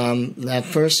 that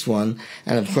first one.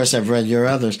 And of course, I've read your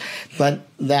others. But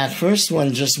that first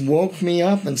one just woke me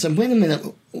up and said, wait a minute,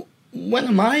 what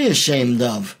am I ashamed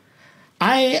of?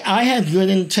 I had good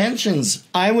intentions.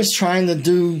 I was trying to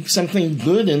do something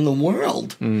good in the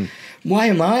world. Why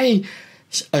am I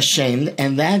ashamed?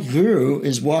 And that guru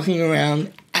is walking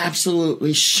around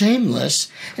absolutely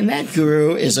shameless. And that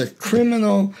guru is a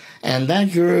criminal. And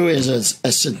that guru is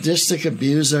a sadistic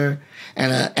abuser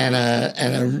and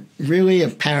a really a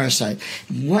parasite.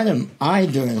 What am I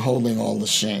doing holding all the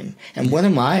shame? And what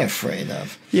am I afraid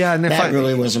of? Yeah, and that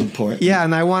really was important. Yeah,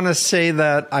 and I want to say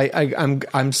that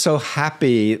I'm so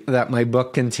happy that my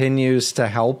book continues to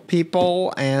help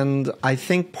people, and I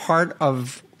think part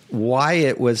of why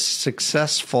it was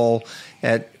successful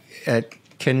at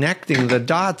connecting the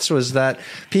dots was that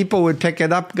people would pick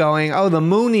it up going, oh, the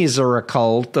Moonies are a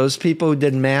cult. Those people who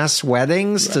did mass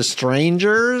weddings to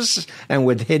strangers and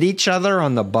would hit each other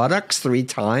on the buttocks 3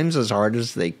 times as hard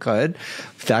as they could.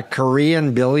 That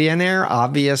Korean billionaire,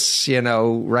 obvious,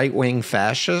 right-wing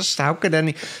fascist. How could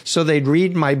any... So they'd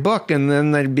read my book and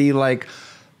then they'd be like,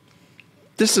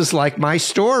 this is like my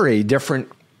story,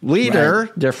 different leader,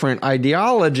 different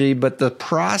ideology, but the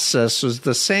process was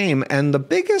the same. And the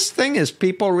biggest thing is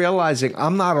people realizing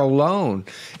I'm not alone.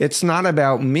 It's not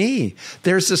about me.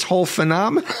 There's this whole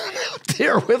phenomenon out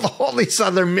there with all these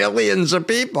other millions of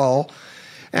people.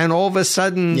 And all of a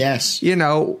sudden,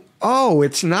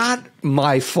 it's not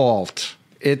my fault.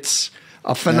 It's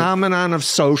a phenomenon of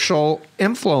social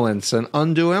influence and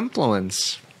undue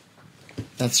influence.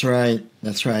 That's right.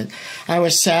 That's right. I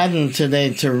was saddened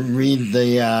today to read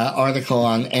the article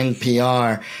on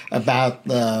NPR about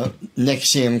the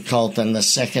NXIVM cult and the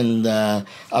second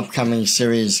upcoming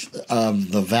series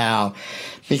of The Vow,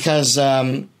 because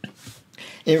it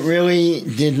really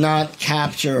did not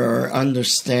capture or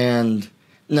understand.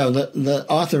 No, the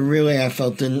author really, I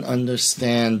felt, didn't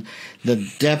understand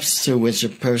the depths to which a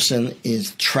person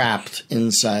is trapped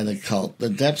inside a cult, the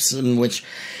depths in which,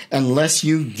 unless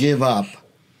you give up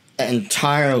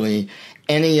entirely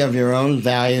any of your own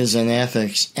values and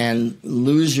ethics and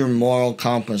lose your moral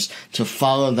compass to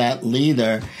follow that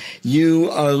leader, you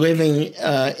are living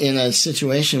in a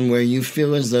situation where you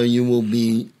feel as though you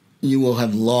will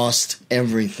have lost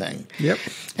everything. Yep.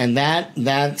 And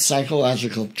that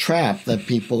psychological trap that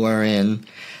people are in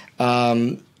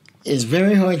is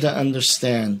very hard to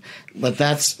understand. But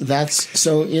that's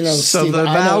so, you know. So Steve, the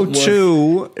Vow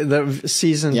 2, the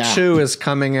season 2 is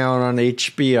coming out on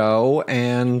HBO,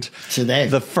 and today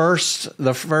the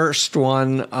first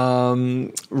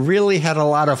one really had a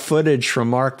lot of footage from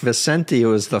Mark Vicente, who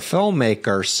was the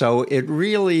filmmaker. So it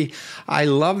really, I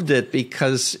loved it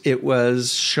because it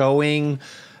was showing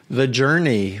the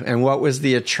journey and what was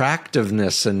the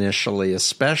attractiveness initially,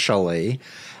 especially.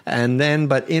 And then,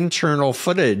 but internal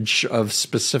footage of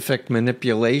specific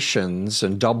manipulations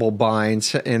and double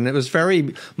binds. And it was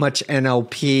very much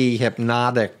NLP,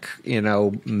 hypnotic,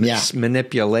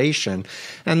 manipulation.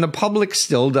 And the public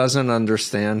still doesn't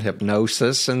understand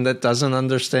hypnosis, and that doesn't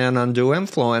understand undue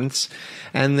influence.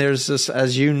 And there's this,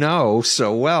 as you know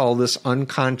so well, this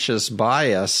unconscious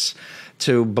bias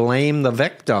to blame the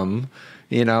victim.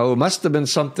 It must have been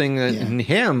something in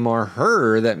him or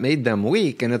her that made them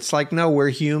weak. And it's like, no, we're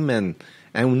human.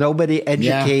 And nobody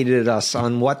educated us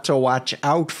on what to watch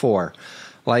out for.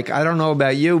 Like, I don't know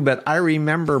about you, but I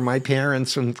remember my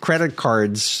parents when credit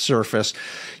cards surfaced.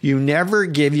 You never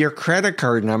give your credit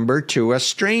card number to a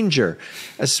stranger,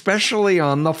 especially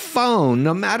on the phone,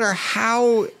 no matter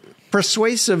how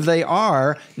persuasive they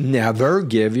are. Never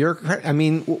give your credit. I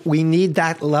mean, we need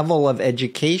that level of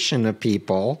education of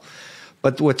people.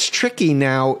 But what's tricky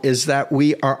now is that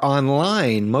we are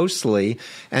online mostly,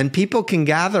 and people can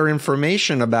gather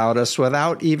information about us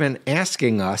without even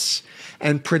asking us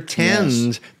and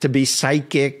pretend to be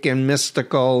psychic and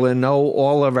mystical and know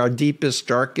all of our deepest,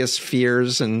 darkest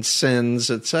fears and sins,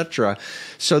 etc.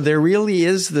 So there really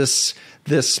is this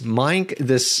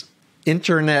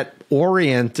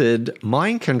internet-oriented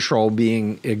mind control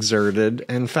being exerted.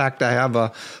 In fact, I have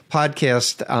a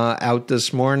podcast out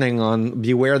this morning on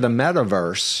Beware the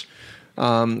Metaverse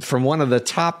from one of the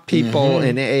top people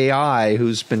in AI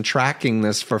who's been tracking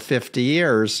this for 50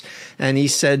 years. And he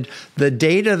said the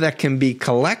data that can be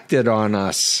collected on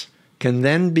us can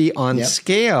then be on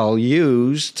scale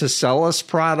used to sell us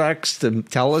products, to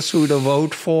tell us who to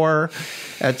vote for,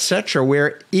 etc.,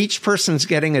 where each person's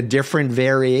getting a different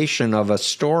variation of a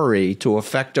story to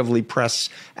effectively press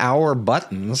our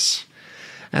buttons.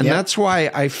 And that's why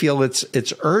I feel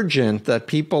it's urgent that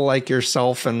people like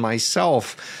yourself and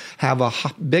myself have a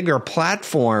bigger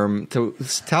platform to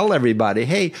tell everybody,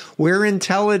 hey, we're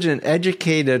intelligent,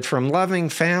 educated, from loving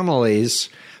families.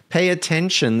 Pay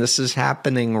attention. This is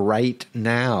happening right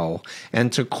now.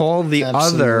 And to call the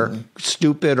other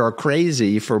stupid or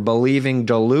crazy for believing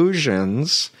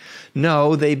delusions,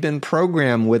 no, they've been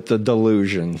programmed with the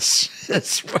delusions.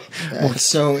 It's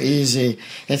so easy.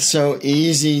 It's so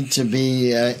easy to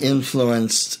be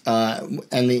influenced. And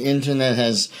the internet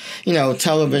has,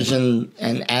 television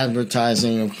and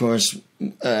advertising, of course,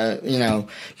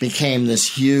 became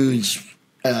this huge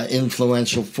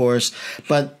influential force,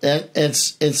 but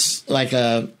it's like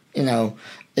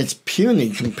it's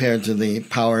puny compared to the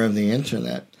power of the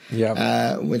internet.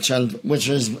 Which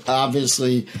is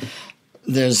obviously,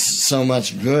 there's so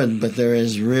much good, but there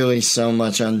is really so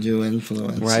much undue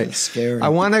influence. Right, it's scary. I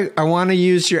want to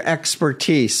use your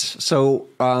expertise. So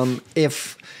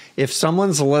if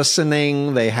someone's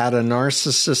listening, they had a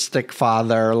narcissistic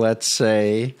father, let's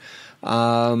say.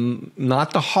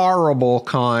 Not the horrible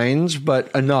kinds, but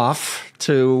enough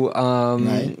to,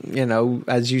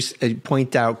 as you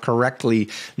point out correctly,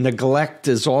 neglect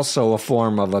is also a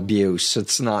form of abuse.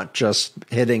 It's not just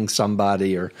hitting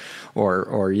somebody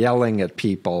or yelling at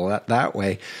people that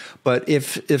way. But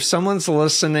if someone's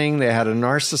listening, they had a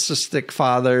narcissistic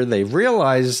father, they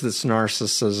realize it's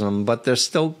narcissism, but they're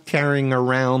still carrying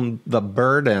around the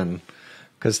burden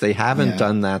because they haven't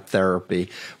done that therapy.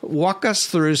 Walk us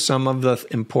through some of the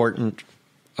important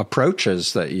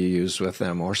approaches that you use with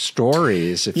them, or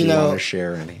stories, if you want to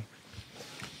share any.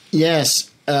 Yes.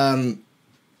 I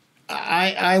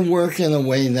work in a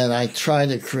way that I try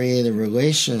to create a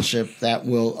relationship that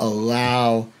will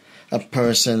allow a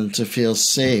person to feel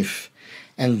safe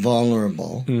and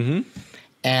vulnerable.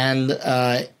 And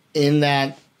in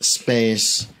that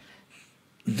space,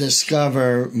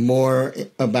 discover more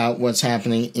about what's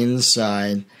happening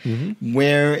inside.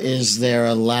 Where is there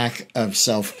a lack of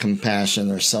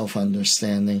self-compassion or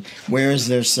self-understanding? Where is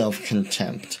there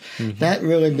self-contempt? That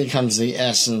really becomes the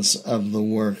essence of the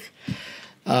work.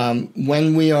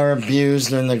 When we are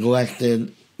abused or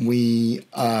neglected, we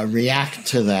react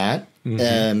to that,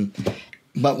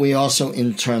 but we also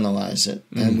internalize it,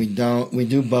 and we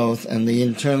do both. And the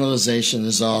internalization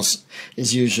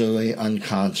is usually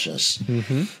unconscious.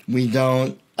 We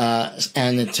don't,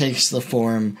 and it takes the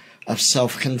form of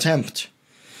self-contempt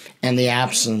and the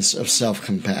absence of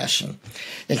self-compassion.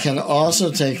 It can also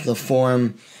take the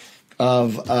form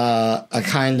of a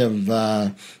kind of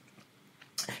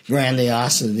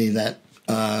grandiosity that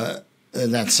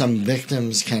some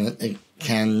victims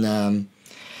can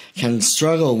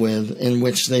struggle with, in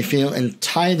which they feel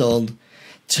entitled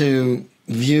to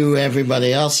view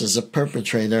everybody else as a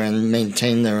perpetrator and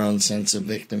maintain their own sense of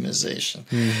victimization.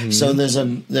 Mm-hmm. So there's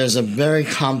a very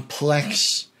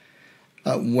complex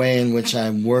way in which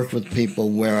I work with people,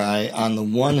 where I, on the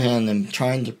one hand, am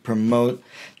trying to promote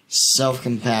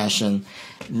self-compassion,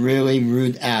 really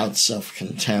root out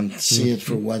self-contempt, see it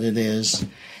for what it is,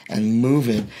 and move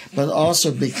it, but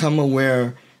also become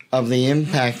aware of the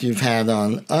impact you've had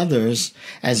on others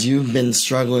as you've been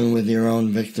struggling with your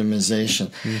own victimization.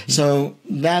 Mm-hmm. So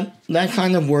that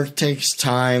kind of work takes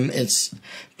time. It's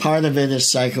part of it is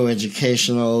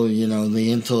psychoeducational,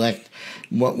 the intellect,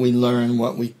 what we learn,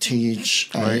 what we teach.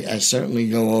 Right. I certainly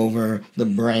go over the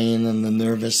brain and the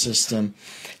nervous system,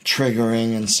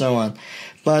 triggering and so on.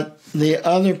 But the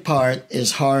other part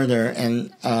is harder,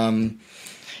 and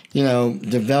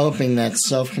developing that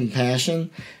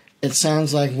self-compassion. It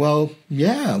sounds like, well,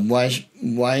 yeah, why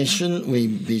shouldn't we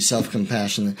be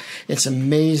self-compassionate? It's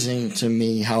amazing to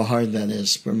me how hard that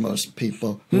is for most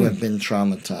people who have been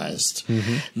traumatized.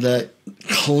 Mm-hmm. The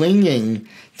clinging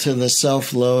to the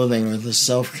self-loathing or the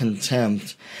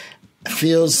self-contempt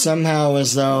feels somehow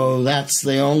as though that's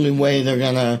the only way they're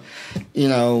going to,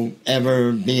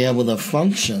 ever be able to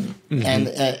function. Mm-hmm. And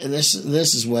this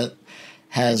is what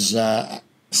has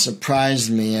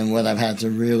surprised me, and what I've had to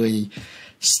really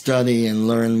study and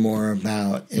learn more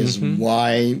about is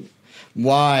why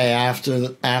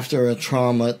after a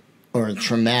trauma or a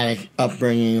traumatic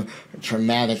upbringing or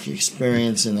traumatic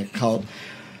experience in a cult,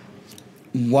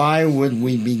 why would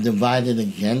we be divided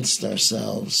against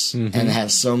ourselves and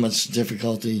have so much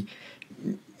difficulty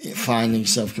finding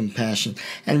self-compassion?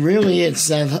 And really, it's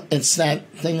that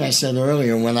thing I said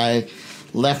earlier. When I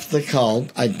left the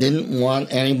cult, I didn't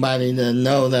want anybody to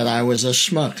know that I was a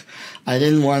schmuck. I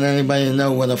didn't want anybody to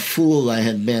know what a fool I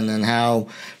had been and how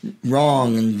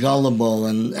wrong and gullible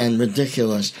and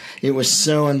ridiculous. It was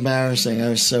so embarrassing. I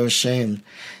was so ashamed.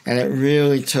 And it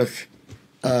really took,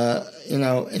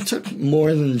 it took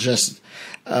more than just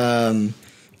 1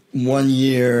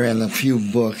 year and a few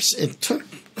books. It took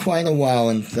quite a while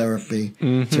in therapy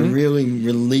to really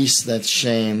release that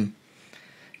shame,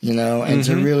 and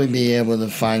to really be able to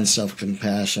find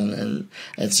self-compassion. And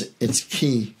it's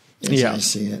key. As I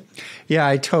see it. Yeah,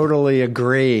 I totally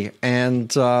agree. And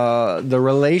the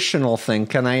relational thing,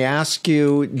 can I ask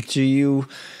you, do you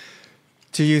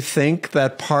think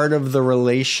that part of the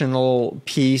relational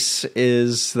piece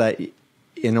is that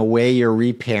in a way you're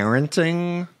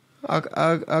reparenting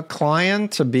a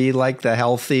client to be like the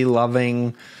healthy,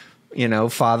 loving,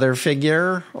 father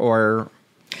figure? Or?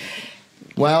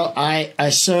 Well, I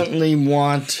certainly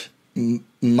want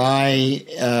my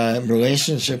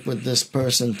relationship with this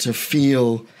person to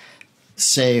feel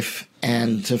safe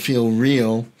and to feel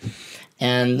real.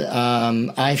 And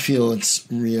I feel it's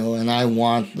real, and I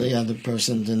want the other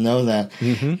person to know that.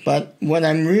 Mm-hmm. But what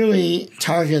I'm really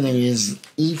targeting is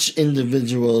each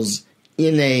individual's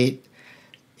innate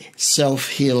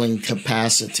self-healing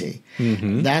capacity.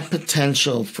 Mm-hmm. That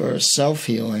potential for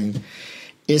self-healing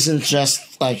isn't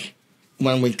just like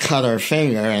when we cut our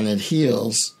finger and it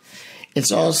heals.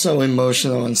 It's also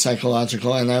emotional and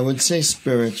psychological, and I would say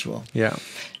spiritual. Yeah.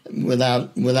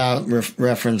 Without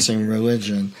referencing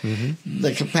religion. Mm-hmm.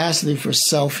 The capacity for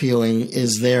self-healing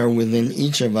is there within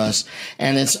each of us,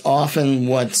 and it's often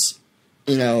what's,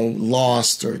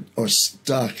 lost or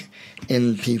stuck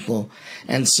in people.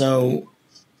 And so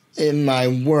in my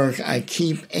work, I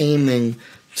keep aiming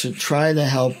to try to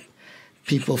help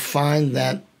people find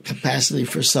that capacity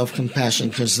for self-compassion,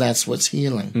 because that's what's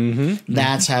healing. Mm-hmm.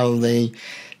 That's how they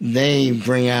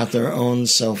bring out their own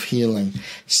self-healing.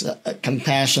 So,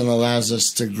 compassion allows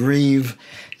us to grieve.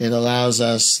 It allows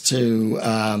us to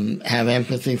have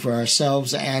empathy for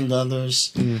ourselves and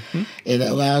others. Mm-hmm. It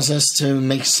allows us to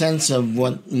make sense of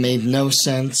what made no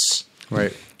sense.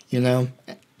 Right. Yeah,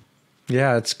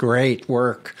 it's great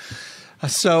work.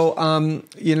 So,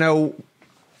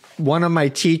 one of my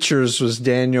teachers was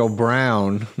Daniel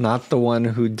Brown, not the one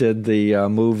who did the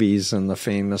movies and the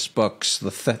famous books,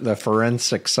 the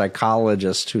forensic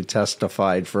psychologist who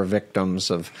testified for victims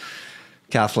of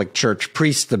Catholic Church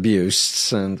priest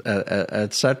abuse and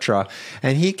et cetera.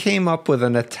 And he came up with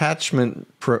an attachment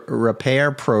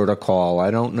repair protocol.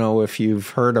 I don't know if you've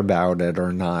heard about it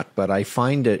or not, but I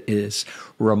find it is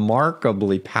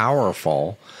remarkably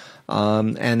powerful.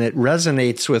 And it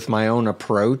resonates with my own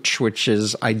approach, which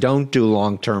is I don't do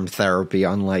long-term therapy,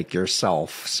 unlike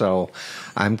yourself. So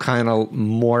I'm kind of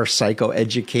more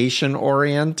psychoeducation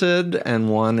oriented and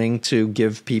wanting to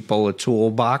give people a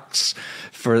toolbox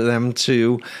for them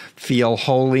to feel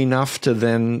whole enough to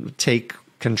then take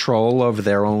control of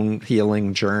their own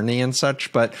healing journey and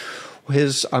such. But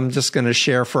I'm just going to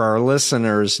share for our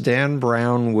listeners, Dan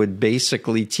Brown would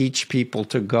basically teach people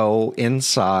to go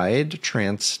inside,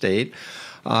 trance state,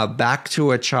 back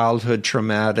to a childhood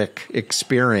traumatic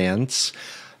experience.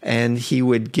 And he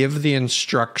would give the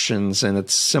instructions, and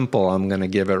it's simple, I'm going to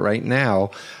give it right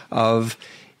now, of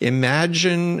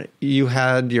imagine you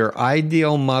had your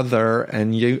ideal mother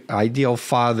and ideal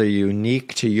father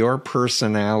unique to your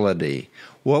personality.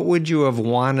 What would you have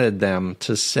wanted them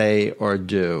to say or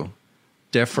do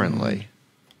differently?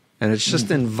 Mm-hmm. And it's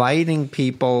just inviting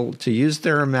people to use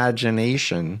their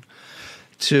imagination,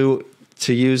 to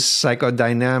use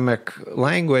psychodynamic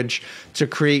language to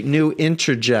create new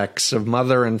interjects of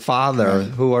mother and father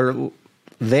who are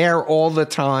there all the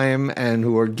time and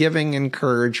who are giving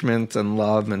encouragement and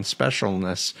love and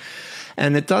specialness.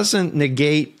 And it doesn't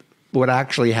negate what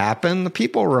actually happened. The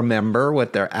people remember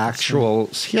what their actual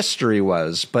history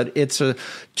was, but it's a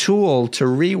tool to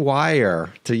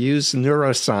rewire, to use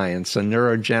neuroscience and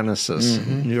neurogenesis,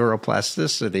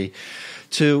 neuroplasticity,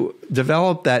 to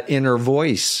develop that inner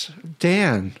voice.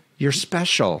 Dan, you're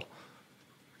special.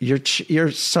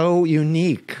 You're so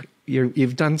unique.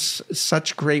 You've done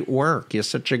such great work. You're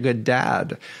such a good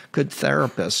dad, good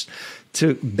therapist.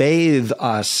 To bathe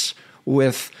us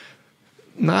with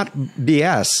not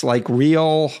BS, like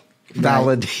real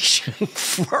validation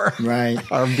for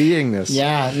our beingness.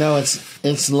 Yeah, no,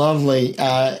 it's lovely,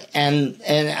 and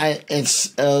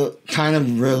it's kind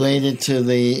of related to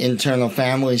the internal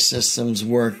family systems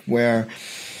work, where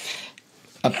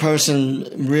a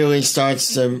person really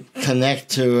starts to connect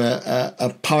to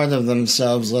a part of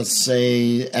themselves, let's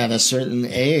say at a certain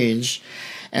age,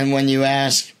 and when you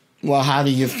ask, well, how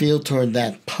do you feel toward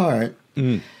that part?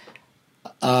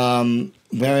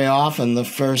 Very often the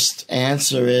first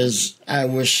answer is, I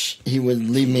wish he would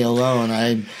leave me alone.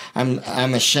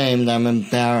 I'm ashamed, I'm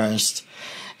embarrassed.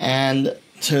 And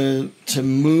to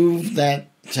move that,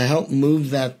 to help move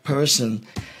that person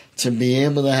to be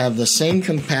able to have the same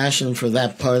compassion for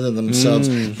that part of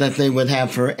themselves that they would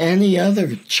have for any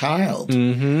other child.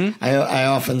 I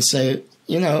often say,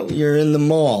 you're in the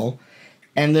mall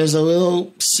and there's a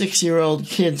little 6-year-old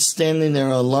kid standing there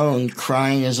alone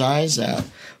crying his eyes out.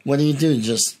 What do?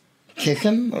 Just kick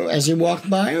him as you walk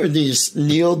by? Or do you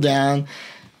kneel down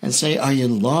and say, are you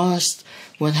lost?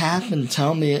 What happened?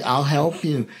 Tell me, I'll help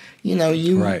you.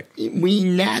 We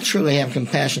naturally have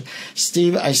compassion.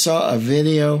 Steve, I saw a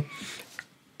video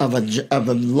of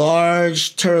a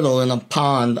large turtle in a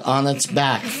pond on its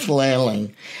back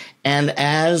flailing. And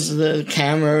as the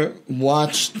camera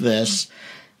watched this,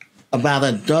 about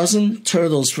a dozen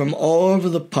turtles from all over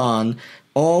the pond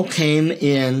all came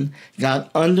in,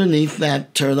 got underneath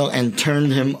that turtle, and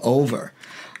turned him over.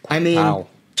 I mean,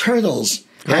 turtles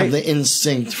have the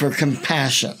instinct for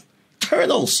compassion.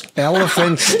 Turtles.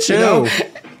 Elephants, too.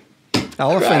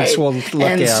 Elephants will look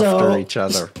after each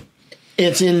other.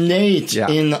 It's innate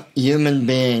in human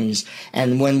beings.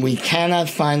 And when we cannot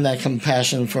find that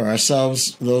compassion for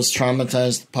ourselves, those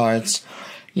traumatized parts,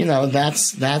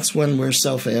 that's when we're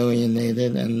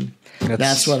self-alienated, and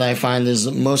that's what I find is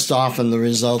most often the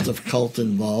result of cult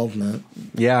involvement.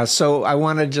 Yeah, so I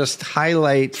want to just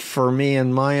highlight for me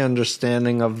and my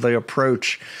understanding of the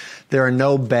approach, there are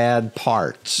no bad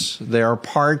parts. There are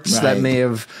parts that may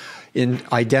have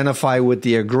identify with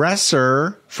the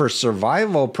aggressor for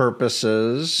survival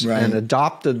purposes and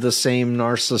adopted the same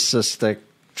narcissistic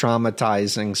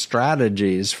traumatizing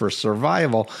strategies for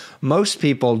survival. Most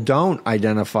people don't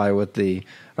identify with the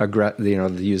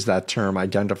use that term,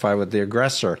 identify with the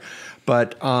aggressor.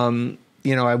 But when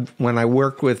I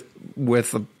work with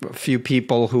a few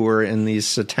people who were in these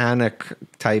satanic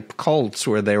type cults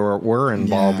where they were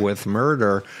involved with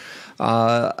murder,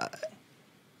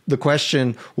 the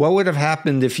question, what would have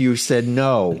happened if you said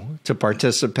no to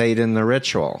participate in the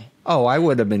ritual? Oh, I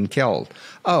would have been killed.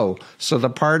 Oh, so the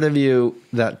part of you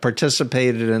that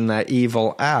participated in that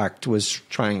evil act was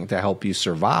trying to help you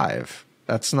survive.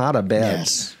 That's not a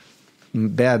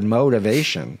bad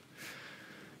motivation.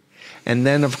 And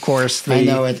then, of course,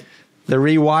 the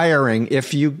rewiring.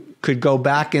 If you could go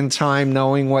back in time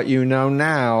knowing what you know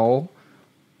now,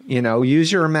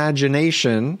 use your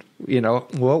imagination.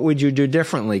 What would you do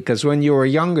differently? Because when you were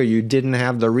younger, you didn't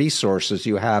have the resources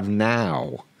you have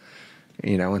now.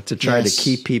 And to try to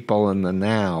keep people in the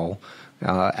now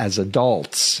as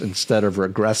adults instead of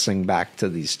regressing back to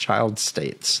these child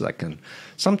states that can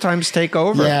sometimes take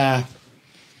over.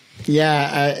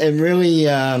 It really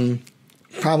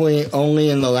probably only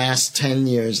in the last 10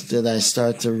 years did I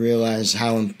start to realize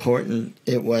how important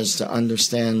it was to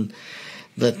understand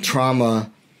the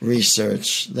trauma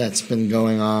research that's been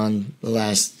going on the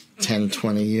last 10,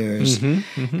 20 years. And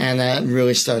I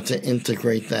really start to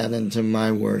integrate that into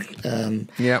my work. And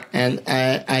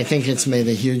I think it's made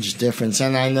a huge difference.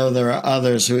 And I know there are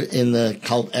others who in the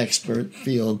cult expert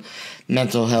field,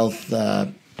 mental health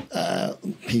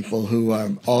people who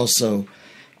are also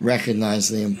recognize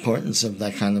the importance of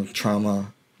that kind of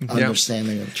trauma,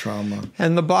 understanding of trauma.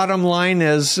 And the bottom line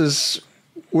is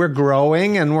we're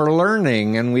growing and we're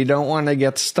learning, and we don't want to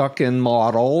get stuck in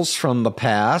models from the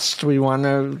past. We want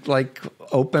to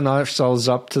open ourselves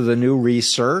up to the new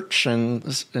research and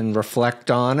reflect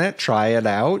on it, try it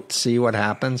out, see what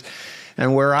happens.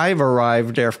 And where I've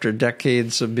arrived after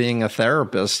decades of being a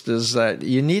therapist is that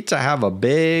you need to have a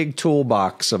big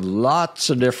toolbox of lots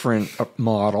of different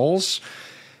models,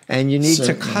 and you need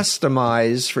to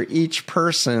customize for each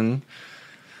person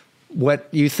what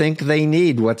you think they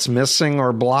need, what's missing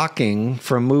or blocking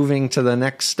from moving to the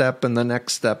next step and the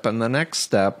next step and the next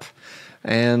step.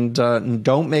 And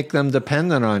don't make them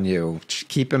dependent on you.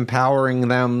 Keep empowering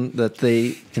them that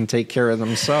they can take care of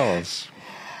themselves.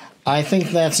 I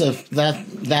think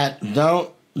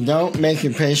don't make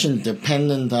your patient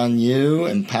dependent on you.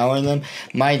 Empower them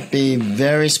might be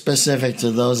very specific to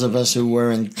those of us who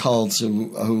were in cults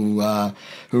who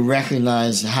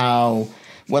recognize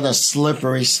what a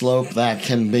slippery slope that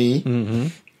can be.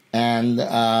 And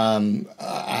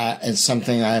it's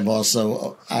something I've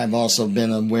also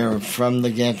been aware of from the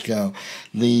get-go.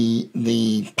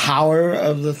 The power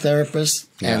of the therapist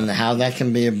and how that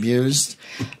can be abused.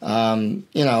 And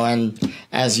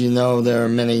as you know, there are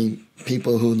many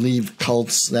people who leave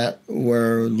cults that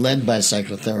were led by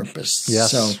psychotherapists.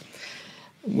 Yes. So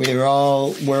we're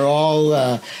all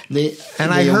I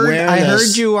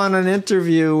heard you on an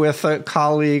interview with a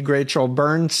colleague, Rachel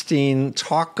Bernstein,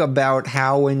 talk about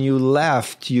how when you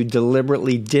left, you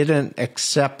deliberately didn't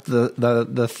accept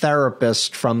the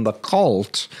therapist from the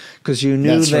cult because you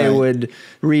knew they would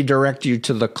redirect you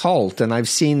to the cult. And I've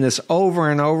seen this over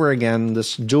and over again,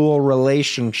 this dual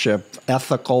relationship,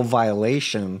 ethical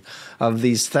violation of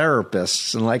these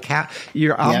therapists. And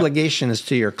your obligation is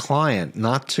to your client,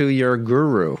 not to your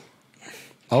guru.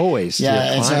 Always.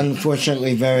 Yeah, it's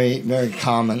unfortunately very, very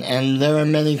common. And there are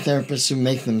many therapists who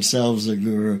make themselves a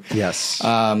guru. Yes,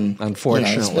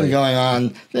 unfortunately. It's been going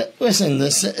on. Listen,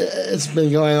 it's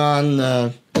been going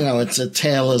on, it's a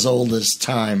tale as old as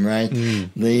time, right?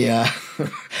 The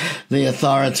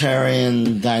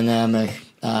authoritarian dynamic.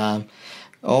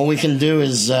 All we can do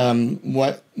is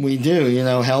what we do,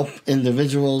 help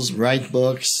individuals, write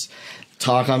books,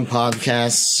 talk on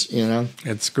podcasts,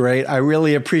 It's great. I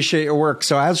really appreciate your work.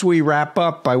 So as we wrap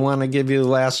up, I want to give you the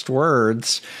last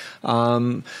words.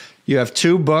 You have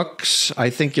 2 books. I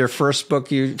think your first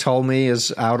book, you told me,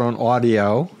 is out on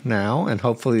audio now, and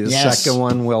hopefully the second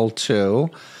one will too.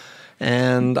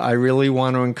 And I really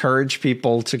want to encourage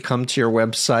people to come to your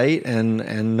website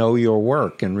and know your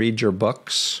work and read your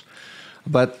books.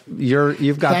 But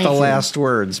you've got the last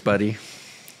words, buddy.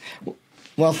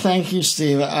 Well, thank you,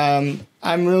 Steve.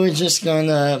 I'm really just going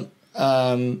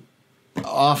to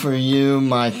offer you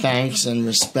my thanks and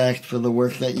respect for the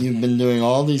work that you've been doing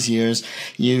all these years.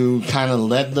 You kind of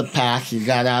led the pack. You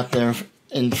got out there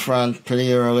in front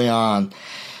pretty early on.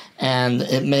 And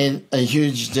it made a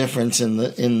huge difference in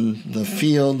the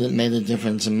field. It made a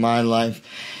difference in my life.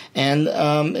 And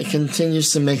it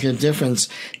continues to make a difference.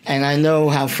 And I know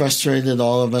how frustrated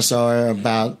all of us are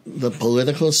about the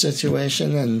political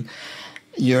situation, and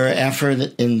your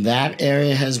effort in that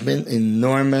area has been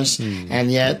enormous.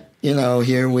 And yet,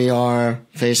 here we are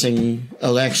facing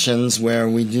elections where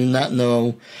we do not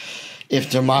know if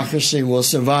democracy will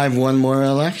survive one more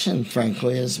election,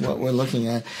 frankly, is what we're looking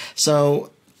at.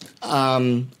 So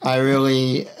I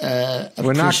really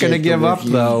we're not going to give up,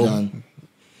 though. Done.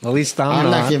 At least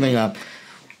I'm not giving up.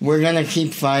 We're going to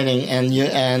keep fighting, and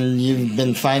you've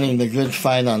been fighting the good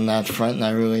fight on that front, and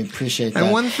I really appreciate that.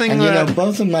 And one thing,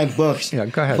 both of my books, go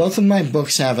ahead. Both of my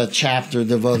books have a chapter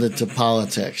devoted to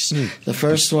politics. The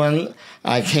first one,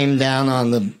 I came down on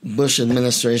the Bush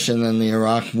administration and the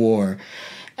Iraq War.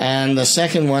 And the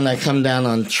second one, I come down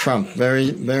on Trump very,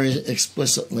 very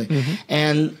explicitly.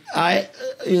 And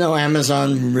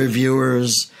Amazon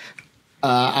reviewers,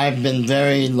 I've been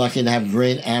very lucky to have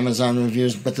great Amazon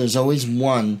reviews, but there's always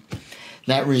one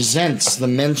that resents the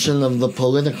mention of the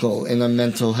political in a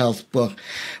mental health book.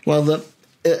 Well,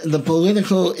 the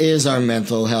political is our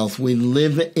mental health. We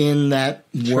live in that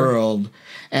world.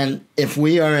 And if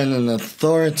we are in an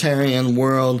authoritarian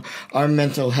world, our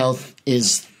mental health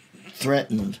is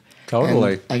threatened.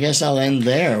 Totally. And I guess I'll end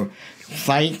there.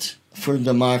 Fight for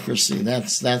democracy.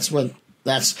 That's when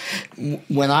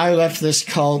I left this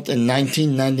cult in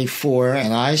 1994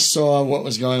 and I saw what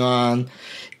was going on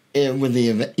with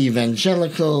the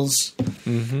evangelicals,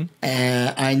 and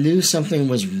I knew something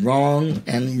was wrong.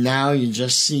 And now you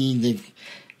just see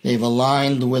they've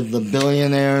aligned with the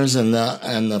billionaires and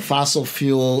the fossil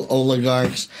fuel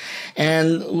oligarchs.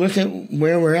 And look at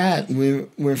where we're at.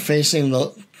 We're facing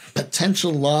the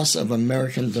potential loss of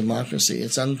American democracy.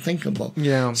 It's unthinkable.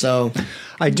 Yeah. So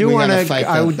I do want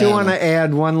to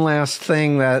add one last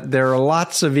thing, that there are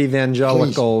lots of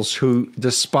evangelicals who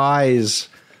despise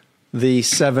the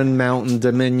Seven Mountain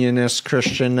Dominionist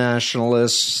Christian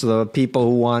nationalists, the people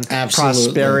who want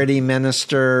prosperity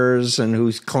ministers and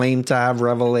who claim to have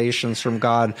revelations from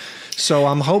God. So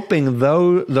I'm hoping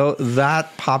though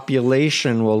that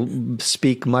population will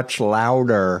speak much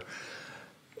louder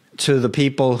to the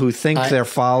people who think they're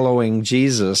following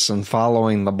Jesus and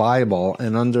following the Bible,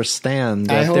 and understand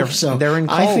that they're in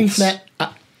cults.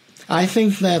 I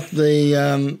think that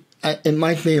it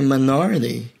might be a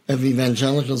minority of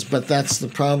evangelicals, but that's the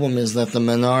problem, is that the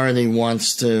minority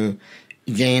wants to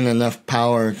gain enough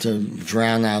power to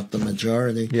drown out the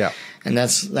majority. Yeah. And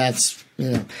that's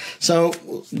So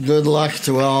good luck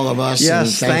to all of us.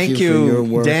 Yes, and thank you for your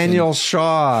work. Daniel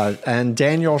Shaw. And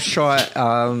Daniel Shaw,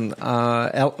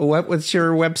 what was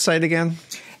your website again?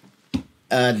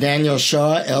 Daniel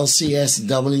Shaw,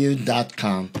 LCSW.com.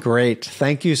 Great.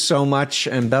 Thank you so much,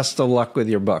 and best of luck with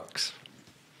your books.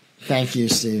 Thank you,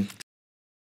 Steve.